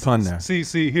 that's There's a pun there.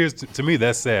 See, here's to me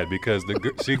that's sad because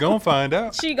she gonna find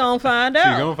out. She gonna find She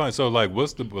out. gonna find. So like,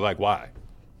 why?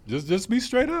 Just be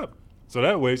straight up. So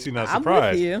that way she's not I'm with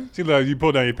surprised. you. She like you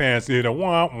pull down your pants, you hear the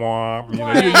womp womp. You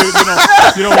know,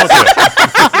 you don't want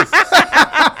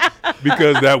that.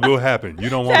 Because that will happen. You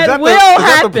don't want That that. will Is that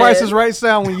happen. the Price is Right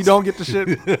sound when you don't get the shit?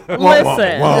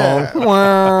 Listen,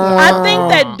 I think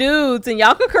that dudes, and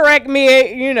y'all could correct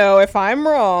me, you know, if I'm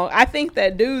wrong. I think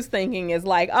that dudes thinking is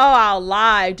like, oh, I'll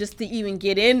lie just to even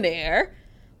get in there.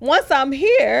 Once I'm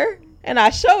here and I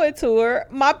show it to her,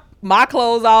 my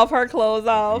clothes off, her clothes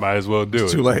off. Might as well do it.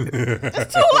 Too late.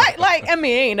 It's too late. Like, I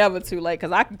mean, it ain't never too late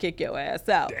because I can kick your ass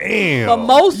out. Damn. But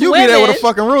most You women, be there with a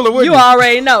fucking ruler, wouldn't you you?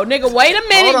 already know, nigga. Wait a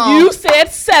minute, Hold on. you said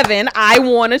 7. I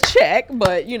want to check,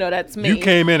 but you know that's me. You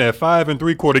came in at 5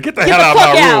 3/4. Get the Get hell the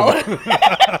out of fuck my room.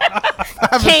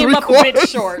 out. Came up a bit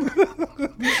short.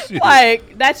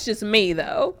 Like that's just me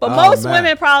though. But Oh, most man.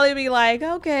 women probably be like,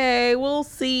 okay, we'll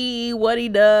see what he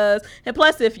does. And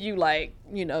plus, if you like,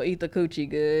 you know, eat the coochie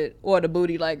good or the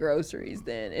booty like groceries,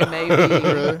 then it may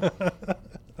be.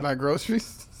 Like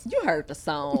groceries? You heard the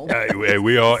song. Hey,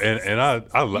 we all and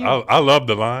I love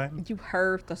the line. You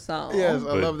heard the song. Yes, I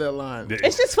But- love that line.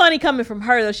 It's just funny coming from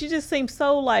her though. She just seems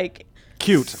so like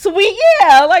Cute. sweet.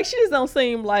 Yeah, like she just don't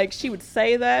seem like she would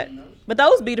say that. But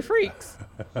those be the freaks.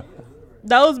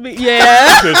 Those be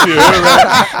yeah. She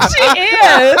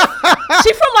is.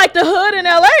 She from like the hood in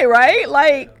LA, right?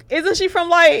 Like, isn't she from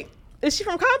like? Is she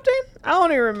from Compton? I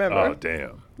don't even remember. Oh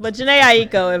damn. But Janae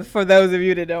Aiko, and for those of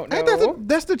you that don't Ain't know,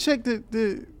 that's the chick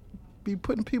that be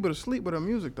putting people to sleep with her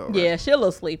music, though, right? yeah, she a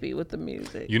little sleepy with the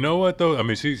music. You know what though? I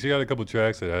mean, she got a couple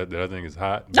tracks that I think is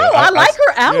hot. No, But I like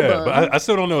her Yeah, album. but I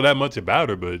still don't know that much about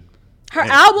her. But Her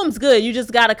album's good. You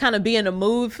just gotta kind of be in the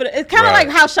mood for it. It's kind of Right.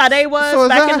 like how Sade was So is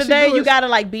back that in how the she day. do You it? gotta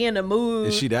like be in the mood.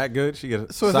 Is she that good? She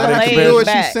get So is side that how Laid she exhibition? do it?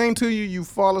 She back. sing to you, you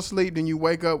fall asleep, then you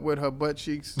wake up with her butt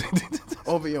cheeks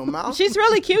over your mouth? She's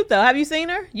really cute though. Have you seen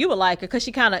her? You would like her because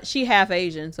she half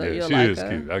Asian, so yeah, you'll she like is her.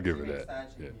 cute. I give her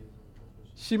that. Yeah.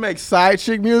 She makes side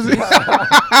chick music?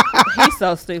 He's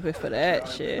so stupid for that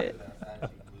shit.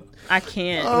 I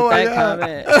can't Oh with my that God.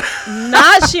 comment.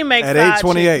 Not she makes At side chick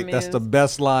 8:28, that's the music.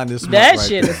 best line this month. That right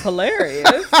shit there. is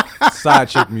hilarious. Side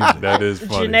chick music. That is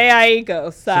funny. Janae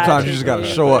Aiko, side Sometimes you chick just gotta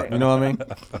music. show up. You know what I mean?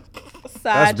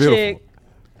 Side beautiful. chick.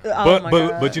 Oh my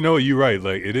God. But you know what? You're right.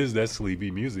 Like it is that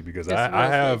sleepy music because It's I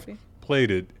real have sleepy.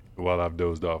 played it while I've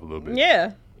dozed off a little bit.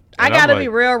 Yeah. I And I'm gotta be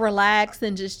like- real relaxed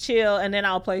and just chill, and then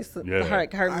I'll play Yeah. her I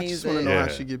just want to music. know how Yeah.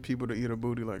 she get people to eat her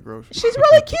booty like groceries. She's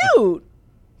really cute,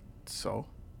 So,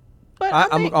 but I-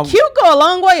 I mean, I'm- cute go a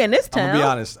long way in this I'm town. gonna be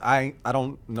honest. I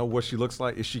don't know what she looks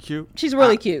like. Is she cute? She's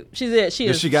really cute. She's it. She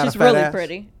Does is. she got a She's fat really ass?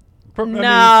 pretty. I mean,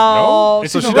 No.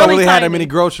 It's So just she She's don't really really have that tiny. many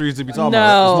groceries to be talking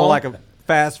about. It's No. more like a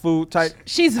fast food type.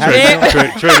 She's Hey,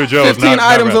 very. Trader Joe's. 15 not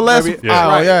items or less. Maybe- Yeah. Oh,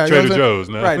 Right. yeah. you know Trader what I'm saying? Joe's.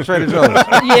 No? Right, Trader Joe's.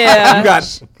 Yeah. You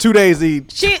got 2 days to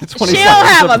eat. She 20 she'll something.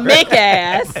 have a big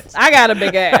ass. I got a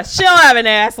big ass. She'll have an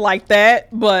ass like that,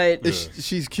 but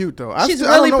She's cute, though. She's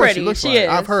I really don't know what pretty. She looks She like. is.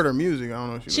 I've heard her music. I don't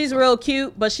know what she she's looks real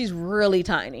cute. But she's really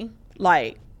tiny.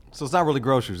 Like So it's not really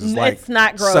groceries. It's It's like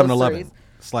not 7-Eleven. groceries.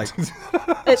 It's like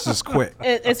it's just quick.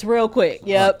 it's real quick.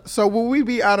 Yep. like. So will we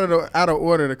be out of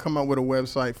order to come up with a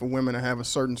website for women to have a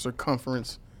certain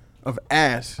circumference of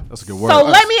ass. That's a good word. So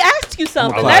let me ask you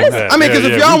something. I That like is that. I mean, 'cause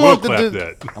if y'all we will want clap the-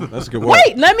 that. That's a good word.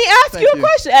 Wait, let me ask Thank you a you.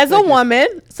 question. As a Thank you. woman,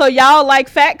 so y'all like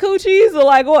fat coochies or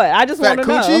like what? I just Fat want to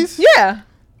know. coochies? Yeah.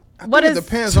 What it is?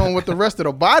 depends on what the rest of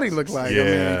the body look like. I mean,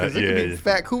 Yeah, 'cause it could yeah. be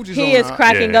fat coochies. He on is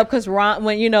cracking Yeah. up because Ron,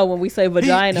 when we say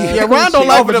vagina, yeah, Ron don't coochie.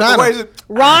 like Open up the vagina. ways it-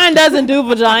 Ron doesn't do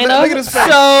vagina. Look at his face. So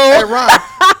Hey, Ron.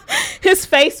 his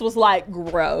face was like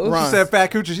gross. Ron. She said fat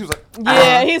coochie. She was like,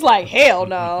 Yeah, he's like hell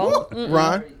no.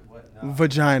 Ron.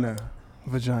 Vagina.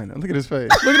 Look at his face.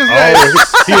 Look at his face.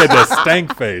 Oh, he had that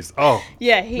stank face. Oh,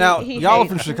 Yeah, he. now he y'all are hates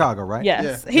from it. Chicago, right?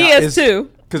 Yes, Yeah. he Now, is too.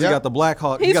 Because Yep. he got the Black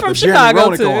Hawk. he He's got from the Jeremy Chicago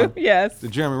Roenick too. going. Yes. The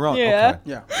Jeremy Roenick. Yeah. Okay.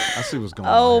 Yeah. I see what's going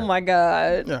on. Oh here. my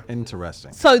god. Yeah.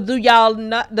 Interesting. So do y'all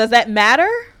not? Does that matter?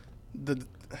 The-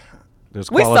 There's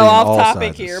We quality so in off all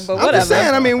topic sizes. here, but I'm whatever. just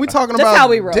saying. I mean, we talking That's about how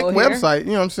we roll dick here. website.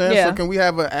 You know what I'm saying? Yeah. So can we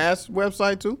have an ass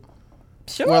website too?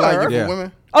 Sure. Where like Yeah. for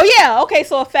women, Oh yeah. Okay.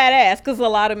 So a fat ass, because a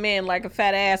lot of men like a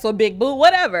fat ass or big boob,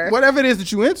 whatever. whatever it is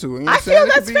that you into. You know what I I'm saying? feel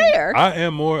It could that's be- fair. I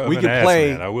am more of We an could ass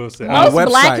play man. I will say. on the Most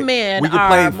black website, men we could are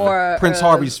play more Prince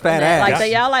Harvey's fat that. ass. Like that,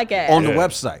 y'all like ass. on the Yeah.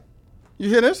 website. You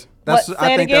hear this? What?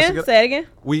 Say it again. Say it again.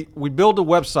 We build a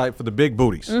website for the big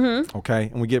booties, okay,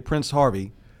 and we get Prince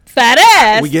Harvey. Fat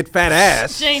ass. We get fat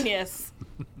ass. genius.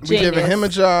 We giving him a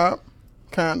job,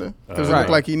 kinda, because it Right. looked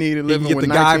like he needed He can living get with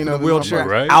the guy 19 from the other wheelchair motherfuckers.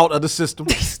 Right. out of the system.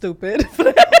 Stupid.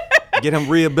 Get him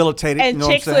rehabilitated. And you know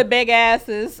chicks what I'm saying? with big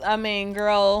asses. I mean,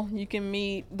 girl, you can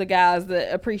meet the guys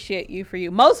that appreciate you for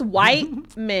you. Most white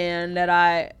men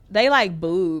they like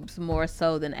boobs more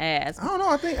so than ass. I don't know.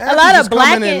 I think lot ass of is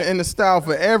black coming and- in the style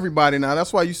for everybody now.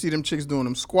 That's why you see them chicks doing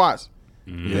them squats.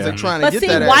 Because they're trying to But get see,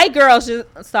 that white girls just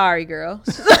sorry, girl.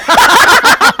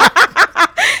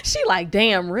 She like,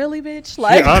 damn, really, bitch? She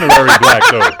Like, honorary black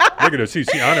though. Look at her. She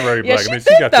honorary Yeah, black. she I mean, she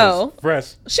thick, got though. those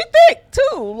fresh. she thick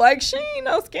too. Like, she ain't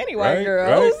no skinny white Right,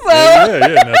 girl. right. So,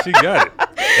 Yeah. Now she got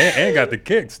it, and got the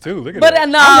kicks too. Look at but that.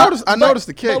 no, I noticed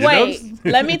the kick. But You wait, noticed?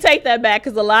 let me take that back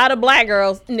because a lot of black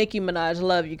girls, Nicki Minaj,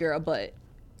 love you, girl, but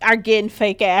are getting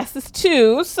fake asses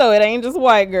too. So it ain't just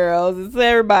white girls; it's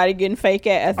everybody getting fake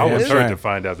asses. I was That's hurt right. to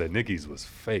find out that Nikki's was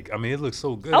fake. I mean, it looked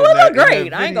so good. Oh, in it that- looked in that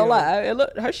great. I ain't gonna video.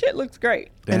 lie. Her shit looks great.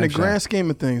 In Damn the shame. grand scheme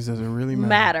of things, does it really matter?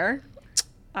 Matter.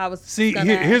 I was See,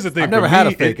 gonna here's the ask. thing. I've never for had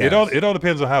me, a fake it all ass. it all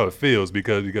depends on how it feels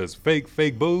because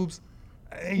fake boobs.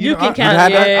 You can I- count.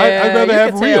 had that? Yeah, I'd rather you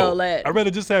have can real. tell that. I'd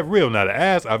rather just have real. Now the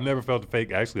ass, I've never felt a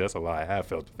fake. Actually, that's a lie. I have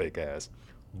felt a fake ass,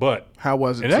 but How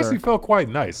was it, it sir? actually felt quite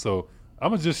nice. So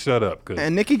I'm gonna just shut up. Cause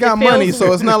And Nikki got feels- money,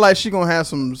 so it's not like she gonna have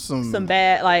some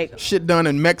Bad, like. shit done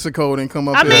in Mexico and come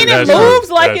up. I here. mean, it That's true. moves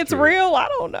like That's it's true. real. I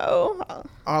don't know.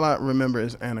 All I remember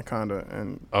is Anaconda,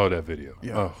 and oh, that video.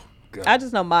 Yeah. Oh, God. I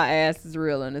just know my ass is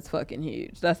real and it's fucking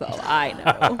huge. That's all I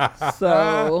know.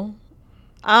 So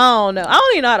I don't know. I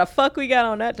don't even know how the fuck we got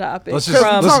on that topic. Let's just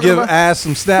from, let's talking give about- ass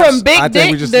some stats. from big I think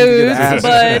dick we just need to dudes,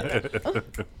 get ass.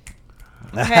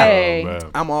 but hey. Oh,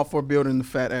 man. I'm all for building the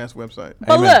fat ass website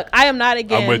But Amen. look, I am not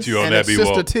against. I'm with you on and that. a B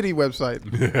sister Wall. titty website.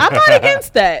 I'm not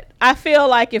against that. I feel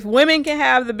like if women can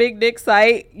have the big dick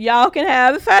site, y'all can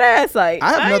have the fat ass site.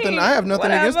 I have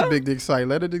nothing against the whatever. big dick site.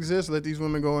 Let it exist. Let these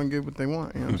women go and get what they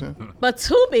want. You know what I'm saying? But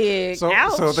too big. So,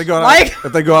 ouch. so if they go out, like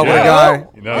if they go out with a Yeah. guy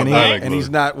You know, and, it's not like and he's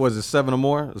look. not, was it 7 or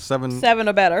more? 7 7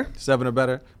 or better. or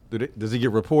better? Does he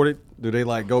get reported? Do they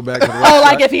like go back to the Oh, website?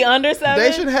 like if he under 7?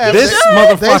 They should have This they,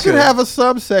 motherfucker. They should have a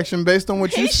subsection based on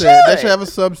what you He said. They should. should have a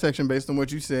subsection based on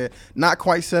what you said. Not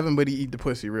quite 7, but he eat the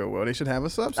pussy real well. They should have a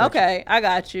subsection. Okay, I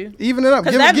got you. Even it up.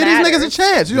 'Cause Give that these niggas a matters.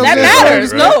 chance. You know That what I'm saying?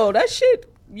 matters. Right. No, that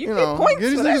shit. You, You get know, points give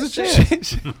these for that niggas a shit.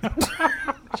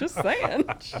 chance. Just saying.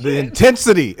 the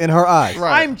intensity in her eyes.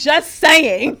 Right. I'm just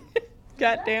saying.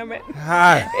 God damn it.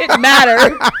 Hi. It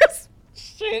matters.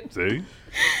 Shit. See,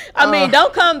 I mean,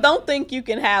 don't think you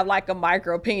can have like a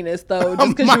micro penis though,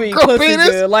 just because you eat micro pussy penis?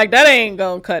 good. Like that ain't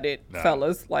gonna cut it, Nah.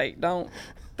 fellas. Like don't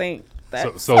think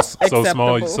that. so small.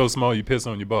 acceptable. So small. You piss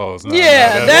on your balls. No,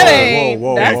 Yeah, no, that whoa, ain't. whoa,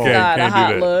 whoa, That's whoa. not a Can't do hot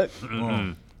that. look.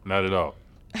 Mm-mm. Not at all.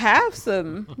 Have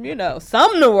some,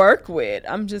 something to work with.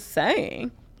 I'm just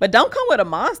saying, but don't come with a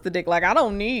monster dick. Like I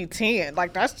don't need 10.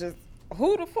 Like that's just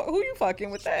who you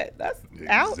fucking with that? That's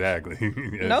out. Exactly.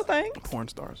 Yes. No thanks. Porn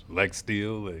stars. Lex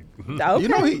Steel. Like Okay.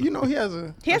 You know he has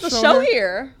a he has a show here.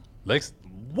 here. Lex.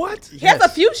 What? He has a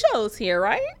Yes. few shows here,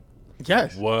 right?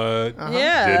 Yes. What?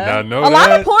 Yeah. Did not know a lot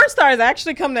that. of porn stars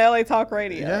actually come to LA Talk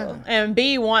Radio. Yeah. And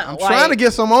B want I'm like, trying to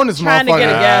get some on this trying to motherfucker. get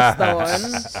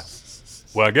a guest on.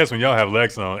 Well, I guess when y'all have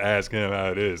Lex on, ask him how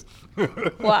it is.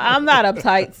 Well, I'm not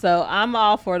uptight, so I'm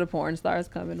all for the porn stars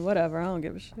coming. Whatever, I don't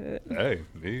give a shit. Hey,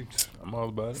 I'm all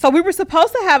about it. So we were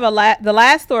supposed to have the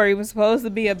last story was supposed to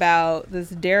be about this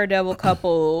daredevil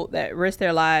couple that risked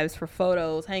their lives for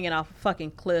photos hanging off a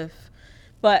fucking cliff,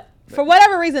 but for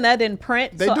whatever reason that didn't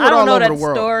print. They so do I it don't all know over that the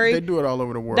world. story. They do it all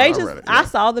over the world. They I just read it, I yeah.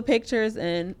 saw the pictures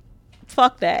and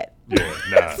fuck that. Yeah,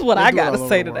 nah. That's what They I do it gotta all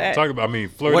say over to the that. Talk about,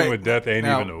 flirting Wait, with death ain't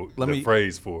now, even let the me-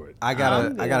 phrase for it. I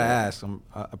gotta ask.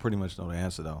 I pretty much know the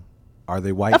answer though. Are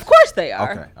they white? Of course they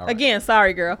are. Okay, all right. Again,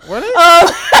 sorry, girl. What is?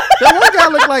 Um, That one guy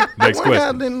looked like. Next That one guy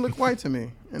question. didn't look white to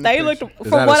me. in the they picture. looked Is from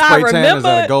that what a I spray tan? Is remember.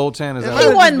 that a gold tan? Is It that might He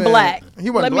have wasn't just been- black. He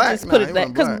wasn't Let me black. just put Nah, it he that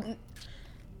wasn't because. black.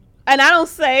 And I don't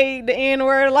say the N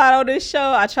word a lot on this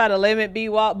show. I try to limit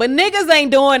B-Walk, but niggas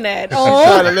ain't doing that. Try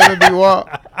Oh, to let it be walk.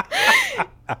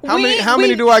 How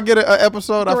many do I get an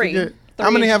episode? I Three. forget. How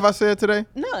many Three. have I said today?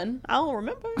 None. I don't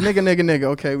remember. Nigga.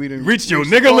 Okay, we didn't Reach your reach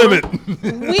nigga the quota.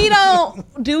 limit. We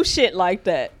don't do shit like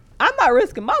that. I'm not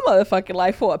risking my motherfucking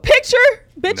life for a picture.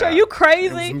 Bitch, Nah. are you Some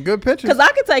crazy? good pictures. Because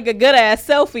I could take a good ass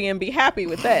selfie and be happy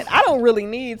with that. I don't really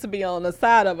need to be on the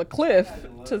side of a cliff.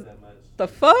 To the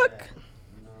fuck?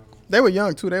 They were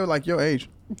young too. They were like your age.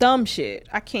 Dumb shit.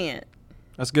 I can't.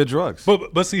 That's good drugs.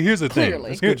 But see, here's the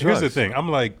Clearly. thing. good Here's the drugs. thing. I'm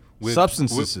like,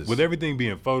 Substances. with everything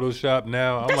being photoshopped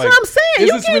now. I'm That's like, what I'm saying. is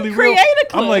You this can really create real?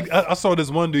 a I'm like, cliff. I saw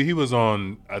this one dude. He was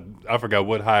on, I forgot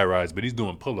what high rise, but he's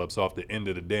doing pull-ups off the end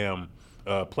of the damn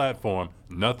platform.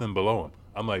 Nothing below him.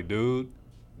 I'm like, dude.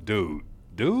 Dude.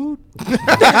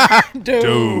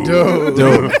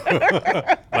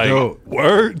 Like, Dude.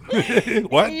 word?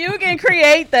 What? You can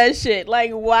create that shit.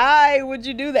 Like, why would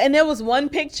you do that? And there was one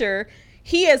picture.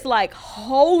 He is like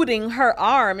holding her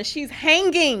arm and she's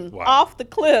hanging Wow. off the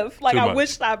cliff. Like, Too I much.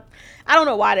 wish I don't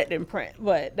know why that didn't print,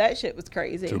 but that shit was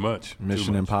crazy. Too much. Mission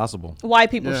Too much. Impossible. White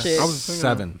people Yeah, shit. I was thinking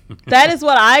 7. That is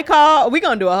what I call. We're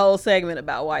going to do a whole segment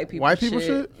about white people White people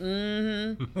shit.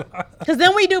 Because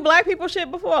then we do black people shit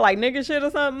before, like nigga shit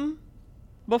or something.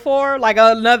 Before, like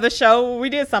another show, we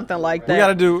did something like that. We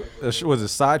gotta do. Was it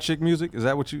side chick music? Is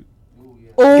that what you?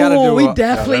 gotta do we a-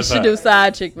 definitely that's should hot. do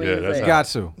side chick Yeah, music. that's hot. Got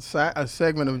to. A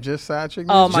segment of just side chick.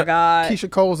 Oh music. my God. Keisha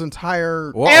Cole's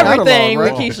entire Whoa. Everything catalog,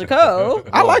 with right? Keisha Cole.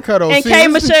 I like her though. And See, K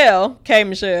this is- Michelle. K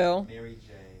Michelle.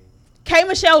 K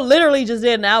Michelle literally just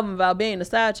did an album about being a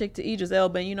side chick to Idris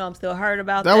Elba. And you know I'm still hurt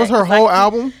about that. That was her 'cause whole I-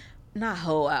 album, Not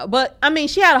whole album. But I mean,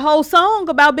 she had a whole song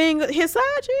about being his side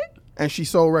chick and she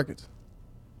sold records.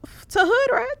 to hood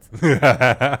rats.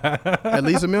 At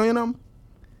least 1 million of them.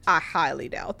 I highly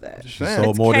doubt that. She Damn.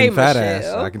 sold more K than fat ass.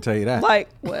 Michelle. I can tell you that. Like,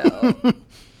 well,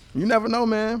 You never know,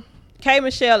 man. K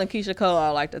Michelle and Keisha Cole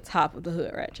are like the top of the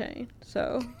hood rat chain.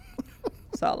 So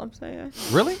that's all I'm saying.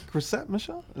 Really, Chrisette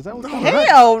Michelle? Is that what?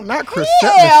 Hell, Not Chrisette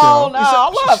hell Michelle. no,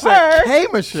 I love her. K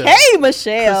Michelle. K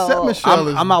Michelle. Chrisette Michelle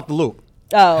is I'm out the loop.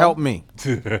 Oh, Help me.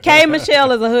 K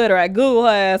Michelle is a hood rat. Google her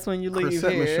ass when you leave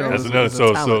Chrisette here. Michelle. That's Is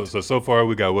another. a talent. So far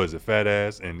we got what is it? Fat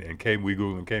ass and K. We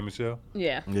googling K Michelle.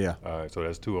 Yeah, Yeah, All right, so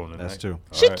that's 2 on the that's night. 2. All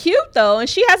she right. cute though, and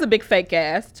she has a big fake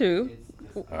ass too.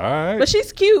 All right. But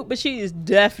she's cute, but she is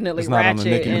definitely It's not on the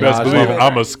ratchet. Nicki and you best Minaj believe level. I'm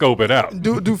gonna scope it out.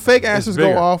 Do fake asses go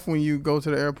bigger. off when you go to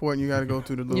the airport and you got to go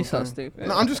through the little You're so thing? stupid.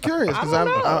 No, I'm just curious because I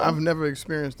don't know. I've never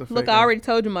experienced the fake. Look, ass. I already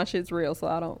told you my shit's real, so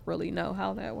I don't really know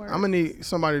how that works. I'm gonna need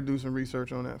somebody to do some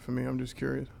research on that for me. I'm just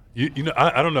curious. You know,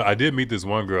 I don't know. I did meet this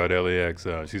one girl at LAX.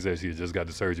 She said she had just got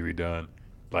the surgery done.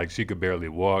 Like she could barely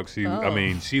walk. I Oh.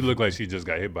 mean, she looked like she just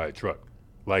got hit by a truck.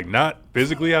 Like not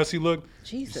physically how she looked.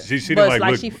 Jesus. She But didn't it's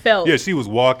like look, she felt. Yeah, she was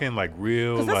walking like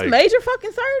real. 'Cause that's like major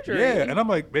fucking surgery. yeah, and I'm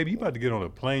like, baby, you about to get on a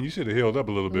plane. You should have healed up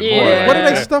a little bit Yeah. more. Like, What do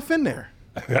they that. stuff in there?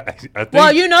 I think,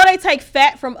 Well, you know they take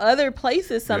fat from other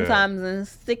places sometimes and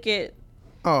stick it.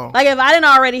 Oh, Like if I didn't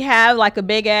already have like a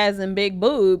big ass and big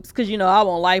boobs, because you know I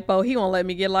want lipo. He won't let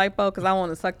me get lipo because I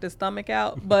want to suck this stomach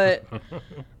out. But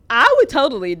I would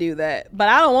totally do that. But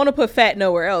I don't want to put fat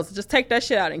nowhere else. Just take that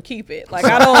shit out and keep it. Like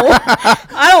I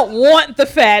don't want the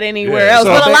fat anywhere Yeah, else.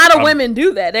 so But a I lot of think- women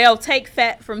do that. They'll take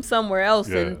fat from somewhere else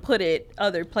Yeah. and put it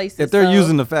other places. If they're So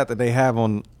using the fat that they have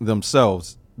on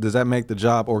themselves, does that make the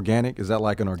job organic? Is that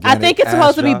like an organic? I think it's ass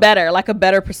supposed to be job? better, like a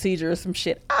better procedure or some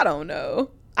shit. I don't know.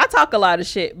 I talk a lot of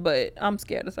shit, but I'm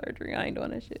scared of surgery. I ain't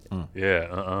doing that shit.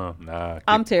 Yeah, nah.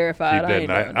 I'm terrified. I Keep ain't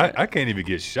that. doing I that. I can't even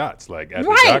get shots like at the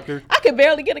Right. doctor. I could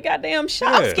barely get a goddamn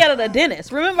shot. I'm Yeah. scared of the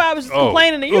dentist. Remember, I was just Oh,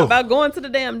 complaining to you oof. about going to the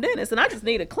damn dentist, and I just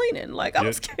need a cleaning. Like, I'm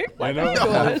Yeah. scared. I Like, know. I'm not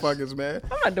doing that. motherfuckers, man.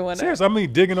 I'm not doing Serious, that. I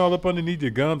mean, digging all up underneath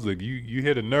your gums. Like you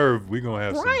hit a nerve, we're gonna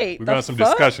have some. Right, We're the gonna have some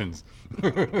fuck? discussions.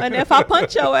 And if I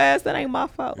punch your ass, that ain't my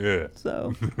fault. Yeah.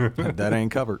 So, That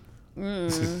ain't covered.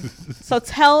 so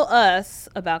tell us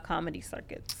about comedy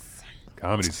circuits.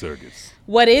 Comedy Circuits.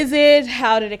 What is it?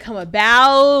 How did it come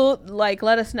about? Like,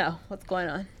 let us know what's going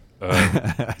on.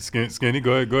 Skinny,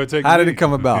 go ahead, take. How did it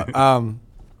come about?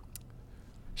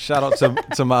 Shout out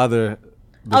to my other.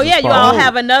 Oh yeah, you all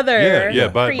have another. Yeah.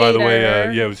 By the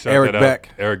way, shout Eric that Beck.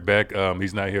 out. Eric Beck.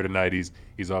 He's not here tonight.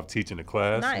 He's off teaching a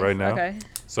class Nice, now. okay.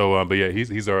 So, but yeah,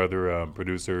 he's our other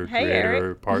producer, Hey, creator,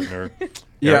 Eric. partner.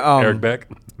 Yeah, Eric Beck.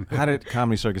 How did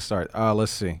Comedy Circuit start?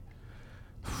 Let's see.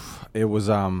 It was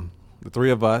the three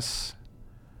of us.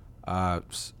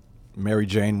 Mary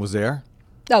Jane was there.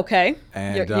 Okay.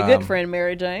 And, your good friend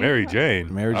Mary Jane. Mary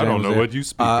Jane. Mary Jane I don't was know there. what you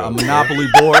speak A of. Monopoly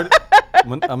board.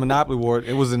 A Monopoly board.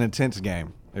 It was an intense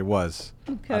game. It was.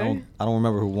 Okay. I don't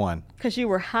remember who won. Because you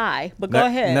were high, but go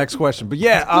ahead. Next question. But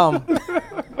yeah,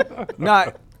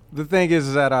 not the thing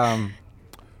is that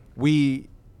we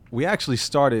actually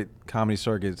started Comedy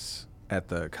Circuits at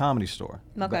the Comedy Store.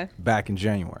 Okay. Back in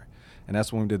January, and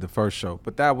that's when we did the first show.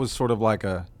 But that was sort of like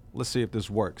a let's see if this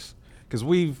works, because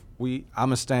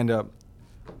I'm a stand-up.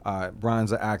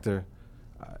 Brian's an actor.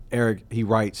 Eric, he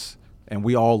writes, and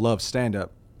we all love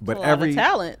stand-up. But a lot of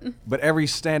talent. But every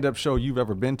stand-up show you've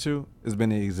ever been to has been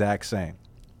the exact same.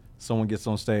 Someone gets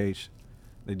on stage,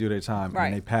 they do their time, Right.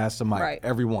 and they pass the mic. Right.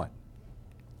 Everyone.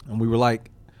 And we were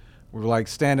like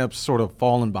stand-ups sort of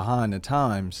falling behind the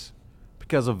times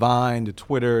because of Vine, the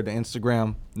Twitter, the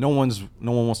Instagram. No one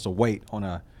wants to wait on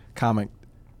a comic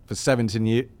for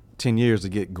 10 years to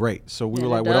get great. So we were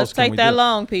like, what else can we do? It takes that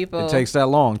long, people. It takes that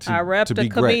long to I rep to the be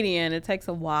great. comedian. It takes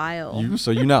a while. So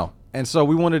you know. And so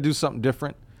we wanted to do something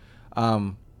different.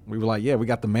 We were like, we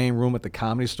got the main room at the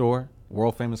Comedy Store,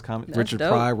 world famous comedy. That's Richard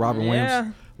dope. Pryor, Robin Yeah.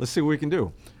 Williams. Let's see what we can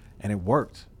do. And it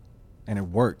worked. And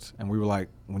we were like,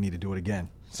 we need to do it again.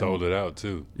 Sold it out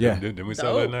too. Yeah. Didn't we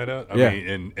sell that Dope. night out? I Yeah.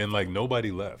 mean, and like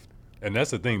nobody left. And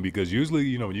that's the thing, because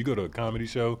usually, when you go to a comedy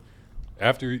show,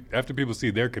 after people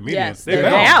see their comedian, Yes, they're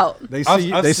they're out. out. They I've-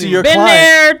 see I've they see seen- your Been client.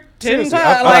 there 10 Seriously,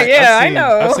 times. Like, I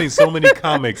know. I've seen so many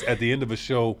comics at the end of a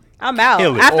show. I'm out.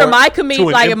 kill it. After Or my to comedian,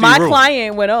 an like if empty my room.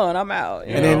 client went on, I'm out.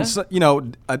 And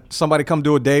then somebody come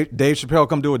do a Dave Chappelle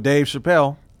come do a Dave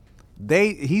Chappelle.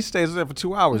 He stays there for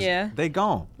 2 hours. Yeah. They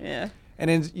gone. Yeah. And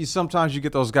then sometimes you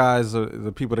get those guys,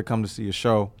 the people that come to see a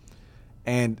show,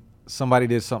 and somebody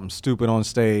did something stupid on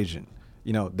stage, and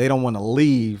they don't want to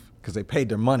leave because they paid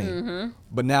their money,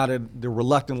 but now they're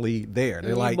reluctantly there.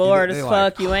 They're You like bored they're as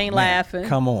like, fuck, you ain't "Man, laughing."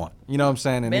 Come on, you know what I'm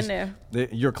saying? And Been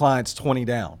your client's 20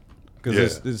 down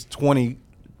because there's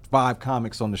 25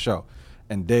 comics on the show,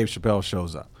 and Dave Chappelle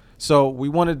shows up. So we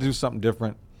wanted to do something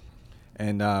different,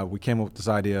 and we came up with this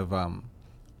idea of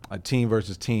a team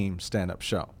versus team stand-up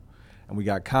show. And we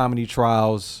got comedy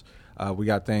trials. We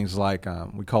got things like,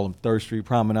 we call them Third Street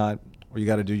Promenade, where you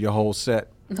got to do your whole set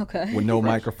Okay. with no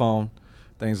microphone,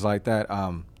 things like that.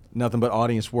 Nothing but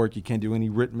audience work. You can't do any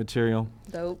written material.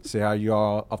 Dope. See how you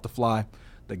are off the fly.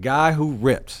 The guy who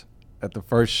ripped at the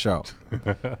first show,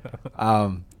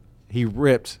 he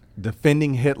ripped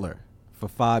Defending Hitler for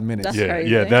 5 minutes. That's Yeah, crazy.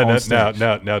 yeah.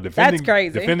 On Now, defending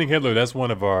crazy. Defending Hitler. That's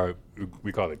one of our,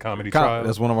 we call it comedy trials.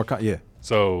 That's one of our, yeah.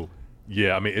 So,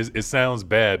 yeah, I mean, it sounds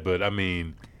bad, but I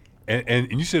mean, and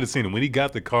you should have seen him when he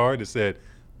got the card that said,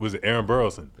 was it Aaron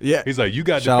Burleson? Yeah. He's like, you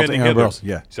got Shout out to Defending Aaron Hitler. Burleson,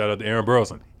 yeah. Shout out to Aaron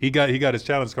Burleson. He got his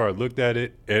challenge card, looked at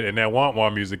it, and that womp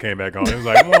womp music came back on. It was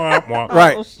like, womp womp.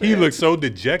 Right. Oh, He shit. looked so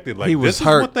dejected. Like, He was this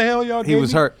hurt. is what the hell y'all He gave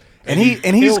was me? hurt. And he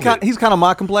he's killed it. he's kind of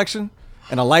my complexion,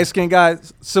 and a light-skinned guy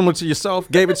similar to yourself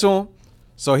gave it to him.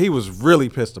 So he was really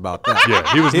pissed about that.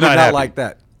 Yeah, he was He not did not happy. like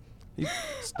that.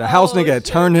 The house nigga had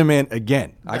turned him in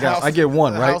again. I get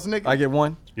one, the right? house nigga? I get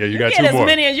one. Yeah, you You got get two as more.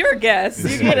 many as your guests.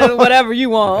 You get whatever you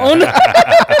want.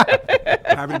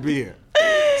 Happy to be here.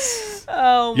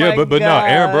 Oh my Yeah, but no,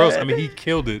 Aaron God. Burroughs. I mean, he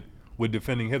killed it with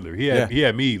Defending Hitler. He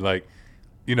had me like,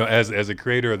 as a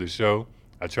creator of the show,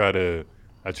 I try to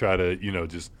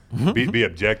just be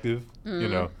objective,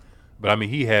 But I mean,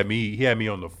 he had me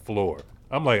on the floor.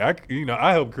 I'm like,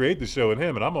 I helped create the show with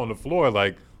him, and I'm on the floor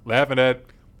like laughing at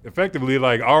effectively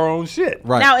like our own shit.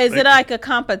 Right. Now, is it like a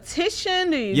competition?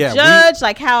 Do you Yeah, judge?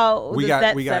 Like, how does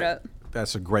that set up?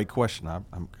 That's a great question. I'm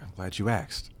glad you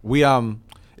asked.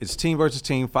 It's team versus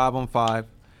team, 5-on-5.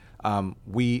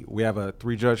 We have a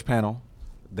 3-judge panel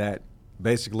that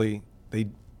basically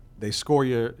they score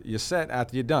your set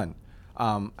after you're done.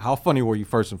 How funny were you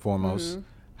first and foremost? Mm-hmm.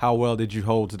 How well did you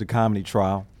hold to the comedy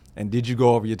trial? And did you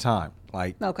go over your time?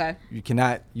 Like, Okay. you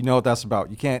cannot, you know what that's about.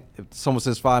 You can't, if someone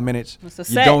says 5 minutes, It's a you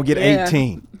set, don't get yeah.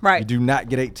 18. Right. You do not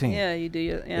get 18. Yeah, you do.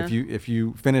 Yeah. If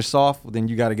you finish soft, then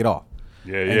you got to get off.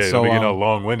 Yeah, And yeah. so,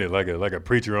 long-winded like a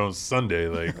preacher on Sunday.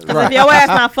 Like, 'Cause if your ass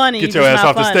not funny, Get you your just ass not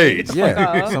off the funny. stage. Get the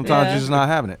fuck Yeah, off. sometimes Yeah. you're just not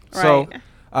having it. Right.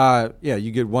 So,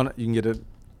 you get one. You can get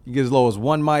You get as low as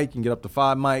 1 mic. You can get up to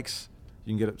 5 mics.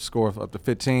 You can get a score of up to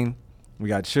 15. We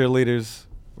got cheerleaders.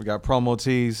 We got promo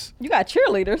tees. You got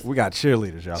cheerleaders. We got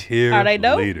cheerleaders, y'all. Are they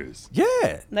dope? Cheerleaders.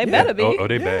 Yeah. They better be. Oh,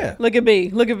 they Yeah. bad. Look at B.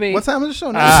 Look at B. What time is the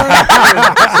show?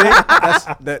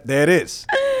 There it is.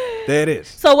 There it is.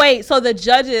 So wait, so the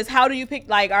judges, how do you pick?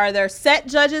 Like, are there set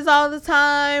judges all the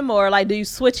time, or like, do you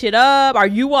switch it up? Are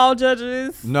you all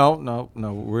judges? No.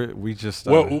 We just.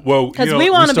 Well, Because we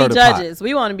want to be started pot. judges.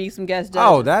 We want to be some guest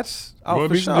Oh, judges. that's. wanna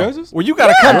For be some sure. judges? Well, you got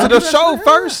to come to the show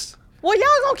first. Well, y'all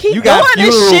gonna keep You doing got this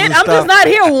funerals shit. and I'm just stuff. not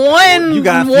here You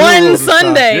got one funerals and stuff.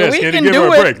 Sunday. Yeah, we Skinny, can give do her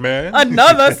a it break, man.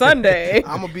 another Sunday.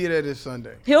 I'm gonna be there this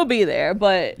Sunday. He'll be there,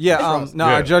 but Yeah. No,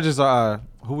 Yeah. our judges are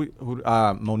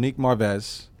Monique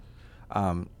Marvez.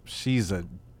 She's a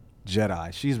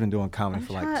Jedi. She's been doing comedy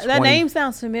for like 20. that name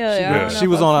sounds familiar. I don't know She if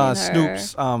was I've on seen her.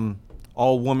 Snoop's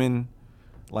all woman.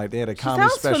 Like they had a She comedy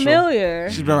sounds special.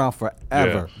 familiar. She's been around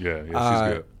forever. Yeah,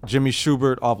 she's good. Jimmy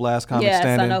Schubert off Last Comic Yes, I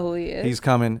Standing. know who he is. He's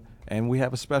coming, and we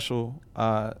have a special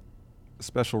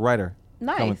writer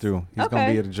coming Nice. through. He's gonna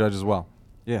Okay. be a judge as well.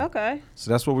 Yeah. Okay, So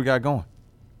that's what we got going.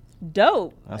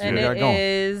 dope. That's and what we got it going.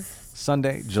 is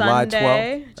Sunday, July 12th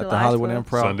at the July Hollywood 12th.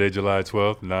 Improv. Sunday, July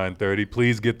 12th, 9:30.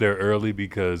 Please get there early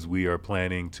because we are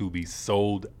planning to be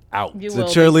sold out. You The will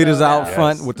be cheerleaders sold out out.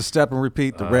 front Yes. with the step and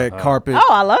repeat, the red carpet, Oh,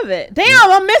 I love it.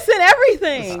 Damn, I'm missing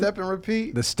everything. Step and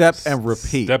repeat. the step and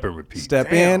repeat. Step and repeat. Step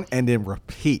Damn. in and then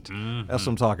repeat. That's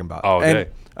what I'm talking about. All and day.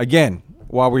 again,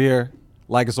 while we're here,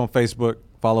 like us on Facebook,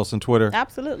 follow us on Twitter.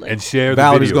 Absolutely. And share the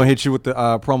Valerie's video. going to hit you with the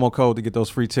promo code to get those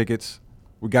free tickets.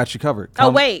 We got you covered. Oh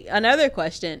Come. wait, another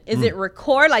question. Is Hmm. it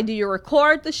record? Like, do you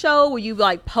record the show? Will you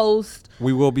like post?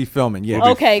 We will be filming. Yeah. We'll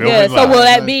be Okay, filming good. So live. will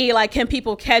that be like? Can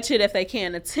people catch it if they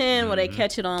can't attend? Will they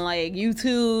catch it on like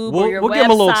YouTube or your We'll website? give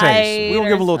them a little taste. We'll or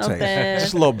give them a little something? taste.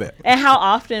 Just a little bit. And how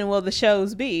often will the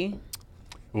shows be?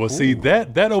 Well, see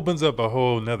that opens up a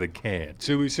whole nother can.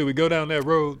 Should we go down that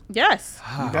road? Yes,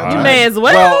 You you got may as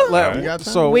well. let- We got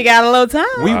time. so we got a little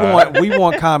time. we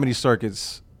want comedy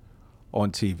circuits on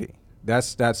TV.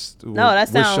 That's no, that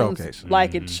we're sounds showcasing.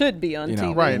 like it should be on You know,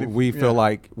 TV. Right. We feel Yeah.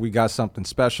 like we got something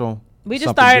special. We just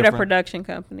something started a different. production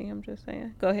company. I'm just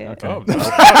saying. Go ahead. Okay. Oh,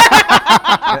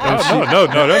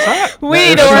 no, that's hot. We If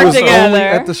need to she work was only together.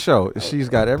 at the show. She's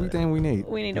got everything we need.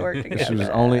 We need to work together. She was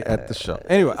only at the show.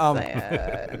 Anyway,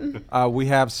 Sad. we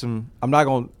have some. I'm not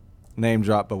gonna name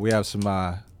drop, but we have some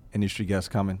industry guests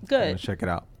coming. Good. Come check it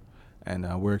out,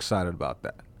 and we're excited about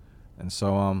that. And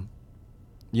so, one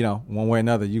way or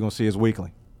another, you're gonna see us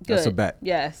weekly. That's a Good. bet.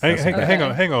 Yes. Hang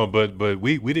Okay. on. But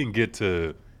we didn't get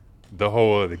to the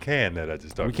whole other can that I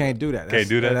just talked We can't do that. Can't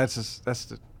do that? That's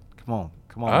the. Come on.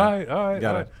 All right.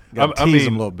 Gotta I tease mean,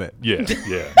 them a little bit. Yeah.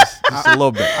 Just a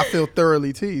little bit. I feel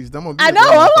thoroughly teased. I'm gonna be I there know.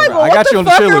 for I'm like, that. well, I what got the you on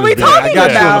the fuck are cheerleaders, we man. I talking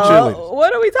got you on the about? cheerleaders.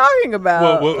 What are we talking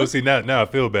about? Well, see now I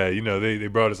feel bad. You know, they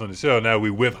brought us on the show. Now we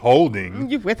withholding.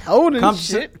 You withholding Come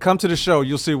shit. come to the show.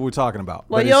 You'll see what we're talking about.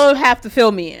 Well, But you'll have to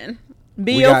fill me in.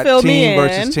 we You'll got fill me team in.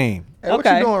 versus team. Hey, what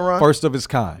Okay. you doing, Ron? First of its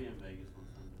kind.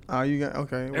 Oh, you got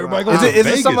okay. well, Everybody I- goes Is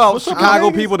it some Vegas. Chicago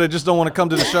Vegas? people that just don't want to come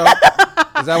to the show?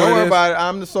 Is that Don't what worry it is? about it.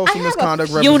 I'm the social I have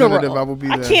misconduct a representative. funeral. I will be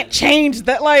there. I can't change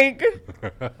that. Like,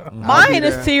 I'll mine be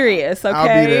is there. serious. Okay.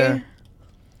 I'll be there.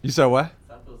 You said what?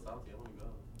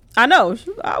 I know.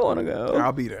 I want to go.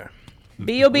 I'll be there.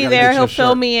 B will be gotta there. get He'll your fill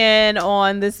shirt. me in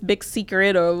on this big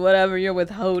secret or whatever you're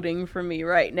withholding from me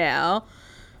right now.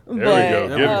 There we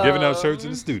go. Giving out um, shirts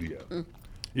in the studio.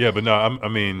 Yeah, but no, I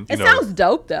mean, you It know, sounds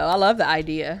dope though. I love the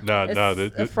idea. Nah, It's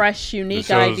nah, a fresh, the unique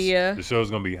show's- idea. The show's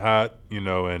gonna be hot, you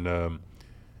know, and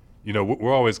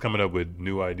we're always coming up with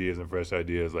new ideas and fresh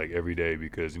ideas like every day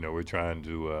because we're trying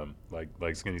to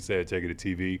like Skinny said, take it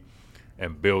to TV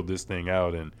and build this thing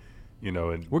out and.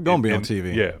 And We're gonna be on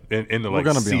TV. Yeah, in the We're like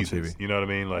gonna be on seasons. TV. You know what I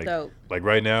mean? Like, Dope. like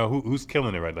right now, who's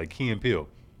killing it? Right, like Key and Peele.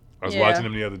 I was Yeah, watching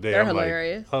them the other day. they're I'm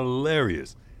hilarious. like,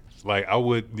 hilarious. Like I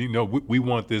would, we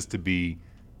want this to be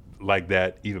like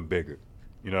that, even bigger.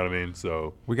 You know what I mean?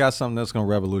 So We got something that's gonna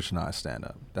revolutionize stand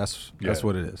up. That's Yeah.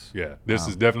 what it is. yeah, this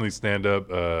is definitely stand up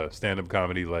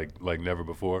comedy like never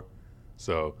before.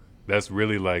 So that's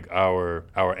really like our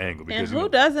angle And because who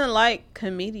doesn't like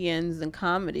comedians and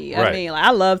comedy? I Right. mean, like,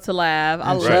 I love to laugh.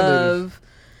 I And love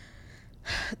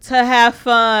to have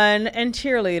fun. And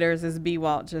cheerleaders, as B.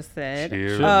 Walt just said.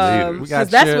 Cheerleaders. We got 'cause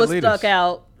that's what cheerleaders. stuck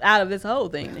out of this whole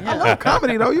thing. I love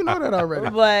comedy though. You know that already.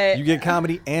 But You get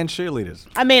comedy and cheerleaders.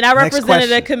 I mean, I Next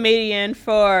represented a question. comedian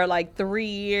for like 3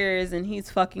 years, and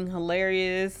he's fucking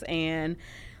hilarious. And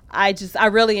I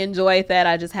really enjoyed that.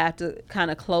 I just have to kind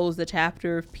of close the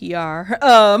chapter of PR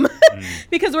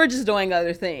because we're just doing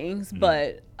other things.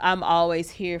 But I'm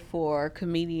always here for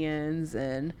comedians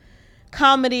and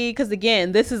comedy, because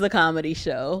again, this is a comedy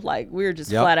show. Like, we're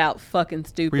just Yep. flat out fucking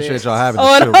stupid. Appreciate y'all having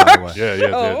on us too, by the way. our Yeah.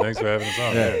 show. Thanks for having us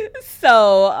on. Yeah.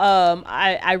 So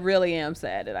I really am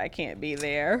sad that I can't be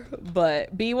there,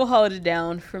 but B will hold it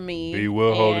down for me. B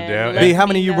will hold it and down. let B, how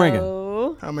many me you bringing?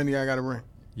 know. How many I gotta bring?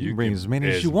 You can bring as many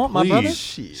as you Yes, want, my brother. please.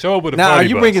 Shit. Show up with a Now, are party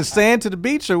you bus. bringing sand to the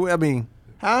beach, or I mean,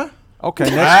 Huh? okay,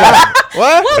 next question.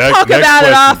 What? We'll Next- talk next about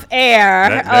it question. off air.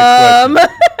 Next question.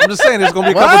 I'm just saying, there's gonna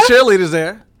be a couple What? cheerleaders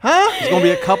there. Huh? There's gonna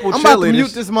be a couple I'm about to cheerleaders.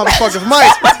 mute this motherfucker's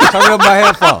mic. Turn me up my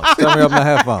headphones. Turn me up my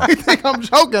headphones. You think I'm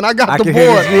joking? I got I the can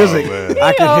hear board. his music. Oh, man.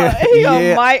 I can hear. He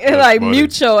Yeah. might That's like funny.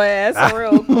 mute your ass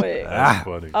real quick. That's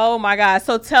funny. Oh my God.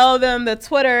 So tell them the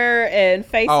Twitter and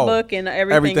Facebook and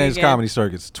everything. Everything's again. Comedy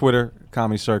Circuits. Twitter,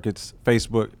 Comedy Circuits.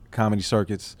 Facebook, Comedy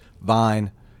Circuits.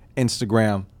 Vine,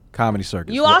 Instagram, Comedy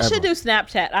Circuits. You all wherever. should do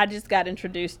Snapchat. I just got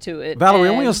introduced to it. Valerie,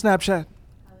 are we and on Snapchat?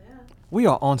 We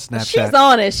are on Snapchat. She's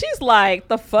on it. She's like,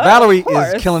 the fuck? Valerie Of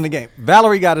course. is killing the game.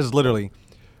 Valerie got us literally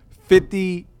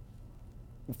 50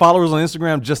 followers on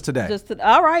Instagram just today.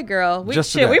 All right, girl.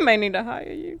 Just Shit, today. we may need to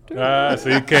hire you too. So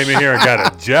you came in here and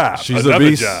got a job. She's a Another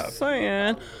beast. job.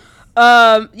 Saying.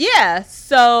 Yeah,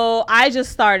 so I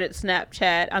just started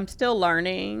Snapchat. I'm still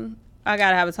learning. I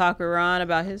gotta have a talk with Ron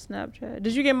about his Snapchat.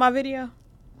 Did you get my video?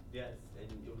 Yes, and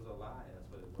it was a lie. That's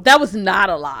what it was. That was not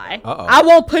a lie. Uh-oh. I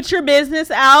won't put your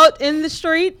business out in the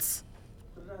streets.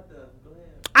 Put it out there. Go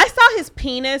ahead. I saw his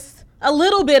penis, a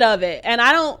little bit of it, and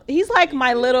I don't. He's like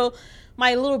my little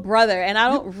brother, and I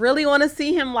don't really want to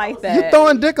see him like that. You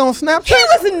throwing dick on Snapchat? He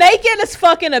was naked as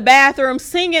fuck in the bathroom,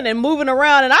 singing and moving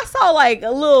around, and I saw like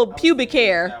a little pubic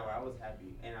hair. I was happy,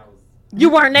 and I was You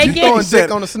weren't naked. You throwing He said-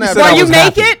 dick on the he Snapchat? said Were I you was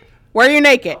happy. naked? Were you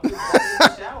naked? in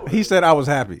the shower. He said I was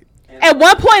happy. At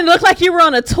one point, it looked like you were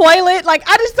on a toilet. Like,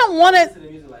 I just don't want Listen to. to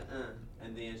the music like,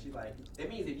 and then she's like, that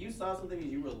means if you saw something,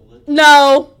 you were looking.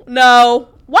 No.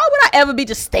 Why would I ever be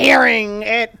just staring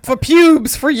at for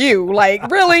pubes for you? Like,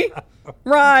 really,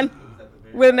 Ron,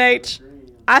 with an H.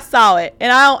 I saw it, and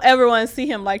I don't ever want to see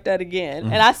him like that again.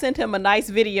 And I sent him a nice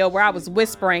video where I was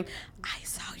whispering, "I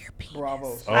saw your penis."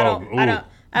 Bravo. I don't ooh.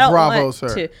 Bravo, want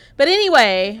sir. to. But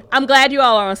anyway, I'm glad you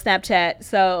all are on Snapchat,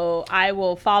 so I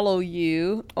will follow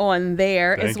you on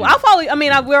there Thank as you. well. I'll follow you. I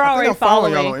mean, we're already I'm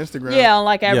following following. y'all on Instagram. Yeah, on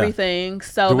like everything.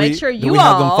 So Do make we, sure do you we all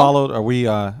have them followed? Are we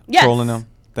Yes. trolling them?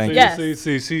 Thank Yes.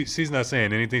 you. See, she's not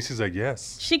saying anything. She's like,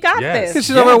 yes. She got Yes. this.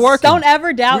 She's over there working. Don't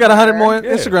ever doubt. We got 100 her. more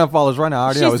Yeah. Instagram followers right now. I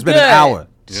already know. She's It's been an good. hour.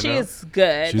 She You know? is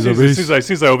good. She's a beast.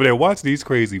 She's like over there. Watch these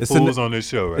crazy It's in fools the- on this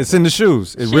show right It's now. in the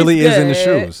shoes. It She's really is in the good.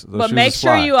 shoes. Those But shoes make is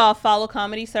sure fly. you all follow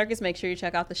Comedy Circus. Make sure you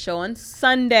check out the show on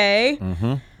Sunday.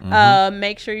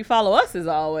 Make sure you follow us as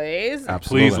always.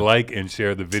 Absolutely. Please like and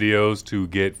share the videos to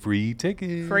get free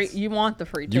tickets. Free, you want the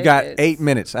free tickets. You got 8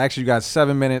 minutes. Actually, you got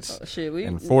 7 minutes Shit, we,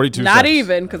 and 42 Not seconds.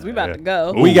 even, because we about to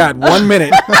go. We got 1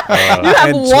 minute You have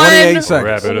and 28 seconds.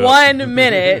 Wrap it up. 1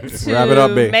 minute to Wrap it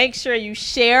up, babe. make sure you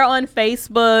share on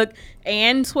Facebook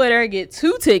and Twitter. Get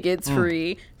 2 tickets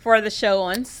free for the show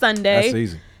on Sunday. That's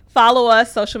easy. Follow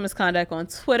us, Social Misconduct, on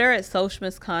Twitter at Social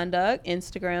Misconduct,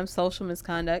 Instagram, Social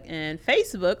Misconduct, and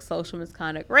Facebook, Social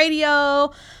Misconduct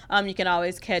Radio. You can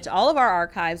always catch all of our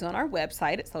archives on our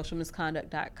website at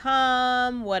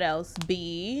socialmisconduct.com. What else,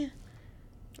 B?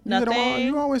 You hit 'em all- Nothing.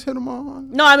 You always hit them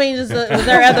on. No, I mean, was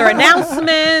there other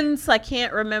announcements? I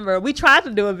can't remember. We tried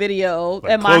to do a video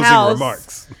Like at my closing house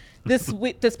remarks.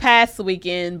 this past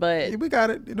weekend, but We got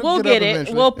it. It'll we'll get get up it.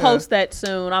 eventually. We'll Yeah. post that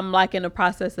soon. I'm like in the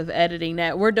process of editing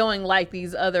that. We're doing like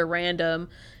these other random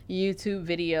YouTube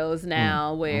videos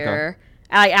now where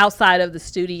like outside of the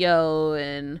studio,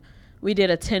 and we did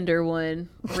a Tinder one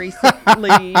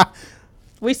recently.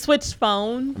 We switched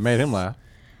phones. Made him laugh.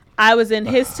 I was in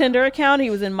his Tinder account.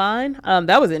 He was in mine.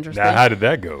 That was interesting. Now, how did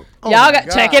that go? Y'all my got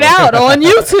God. check it out on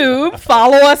YouTube.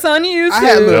 Follow us on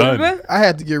YouTube. I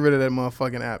had to get rid of that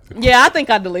motherfucking app. Yeah, I think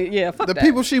I deleted. Yeah, fuck The that.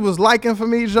 people she was liking for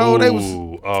me, Joe, they was.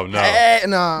 Ooh, oh no,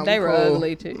 Nah, They we were cool.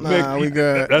 ugly, too. Nah, we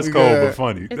good. That's we cold good. but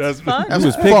funny. It's That's fun. That's You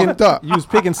was fucked picking. up. You was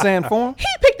picking sand for him. He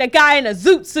picked a guy in a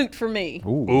zoot suit for me.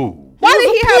 Ooh. Why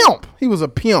did he have? Pimp. He was a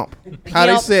pimp. How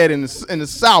they Pimp. said in the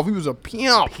South, he was a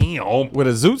pimp. Damn. With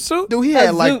a zoot suit? Dude, he A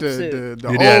had like zoot the suit. the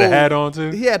Did he have a old- hat on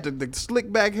too? He had the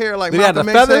slick back hair like Did he have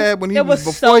Malcolm the X feather? had when he It was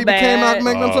was before so he became bad. Malcolm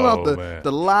X. I'm talking Oh, about man.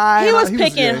 the lie. He and all- was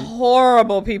picking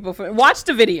horrible people for. Watch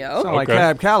the video. Sound like Okay.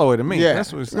 Cab Calloway to me. Yeah,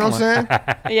 That's what it you know what sound I'm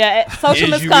like. saying? Yeah,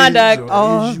 social Is you misconduct. is-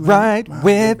 All right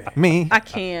with me. I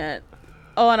can't.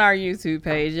 On our YouTube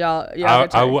page, y'all. I can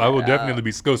check will that definitely out.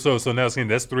 be so now seeing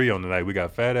that's 3 on tonight. We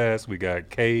got Fat Ass, we got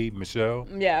K Michelle,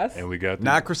 Yes. and we got the-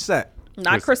 Not Chrisette.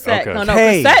 Not Chris- Chrisette. okay. No, no,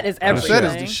 Hey. Chrisette is Chrisette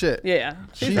everything. is the shit. Yeah,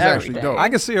 She's everything. actually dope. I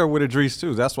can see her with Idris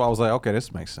too. That's why I was like, okay,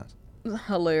 this makes sense.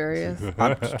 Hilarious.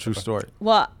 It's a true story.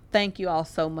 Well, thank you all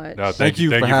so much No, Thank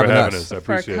you for for having having us. us. I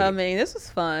for appreciate coming. This was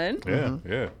fun. it. Yeah,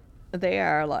 yeah. They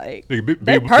are like, Nigga, B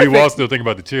they're Wall perfect. still thinking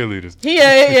about the cheerleaders.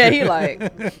 Yeah, he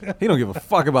like, He don't give a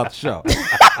fuck about the show.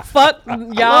 fuck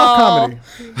Love y'all. comedy.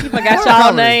 He forgot y'all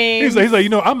comedy. names. He's like, you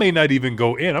know, I may not even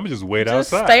go in. I'm gonna just wait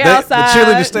Just outside. stay The outside.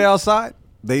 cheerleaders stay outside.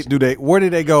 Where do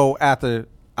they go after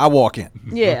I walk in?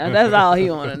 Yeah, that's all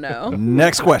he want to know.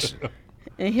 Next question.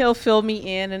 And he'll fill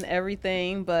me in and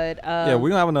everything. But Yeah, we're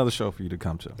gonna have another show for you to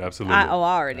come to. Absolutely. I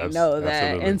already know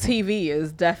that. Absolutely. And TV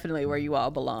is definitely where you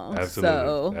all belong. Absolutely.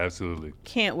 So Absolutely.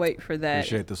 can't wait for that.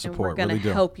 Appreciate the And support, we're gonna really do.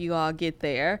 help you all get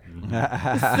there. Mm-hmm.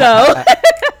 So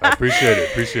I appreciate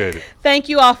it. Appreciate it. thank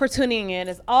you all for tuning in.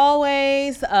 As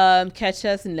always, catch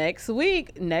us next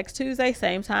week, next Tuesday,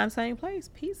 same time, same place.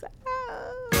 Peace out.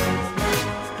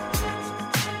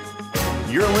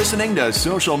 You're listening to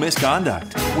Social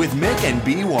Misconduct with Mick and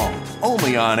B. Walt,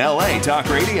 only on LA Talk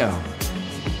Radio.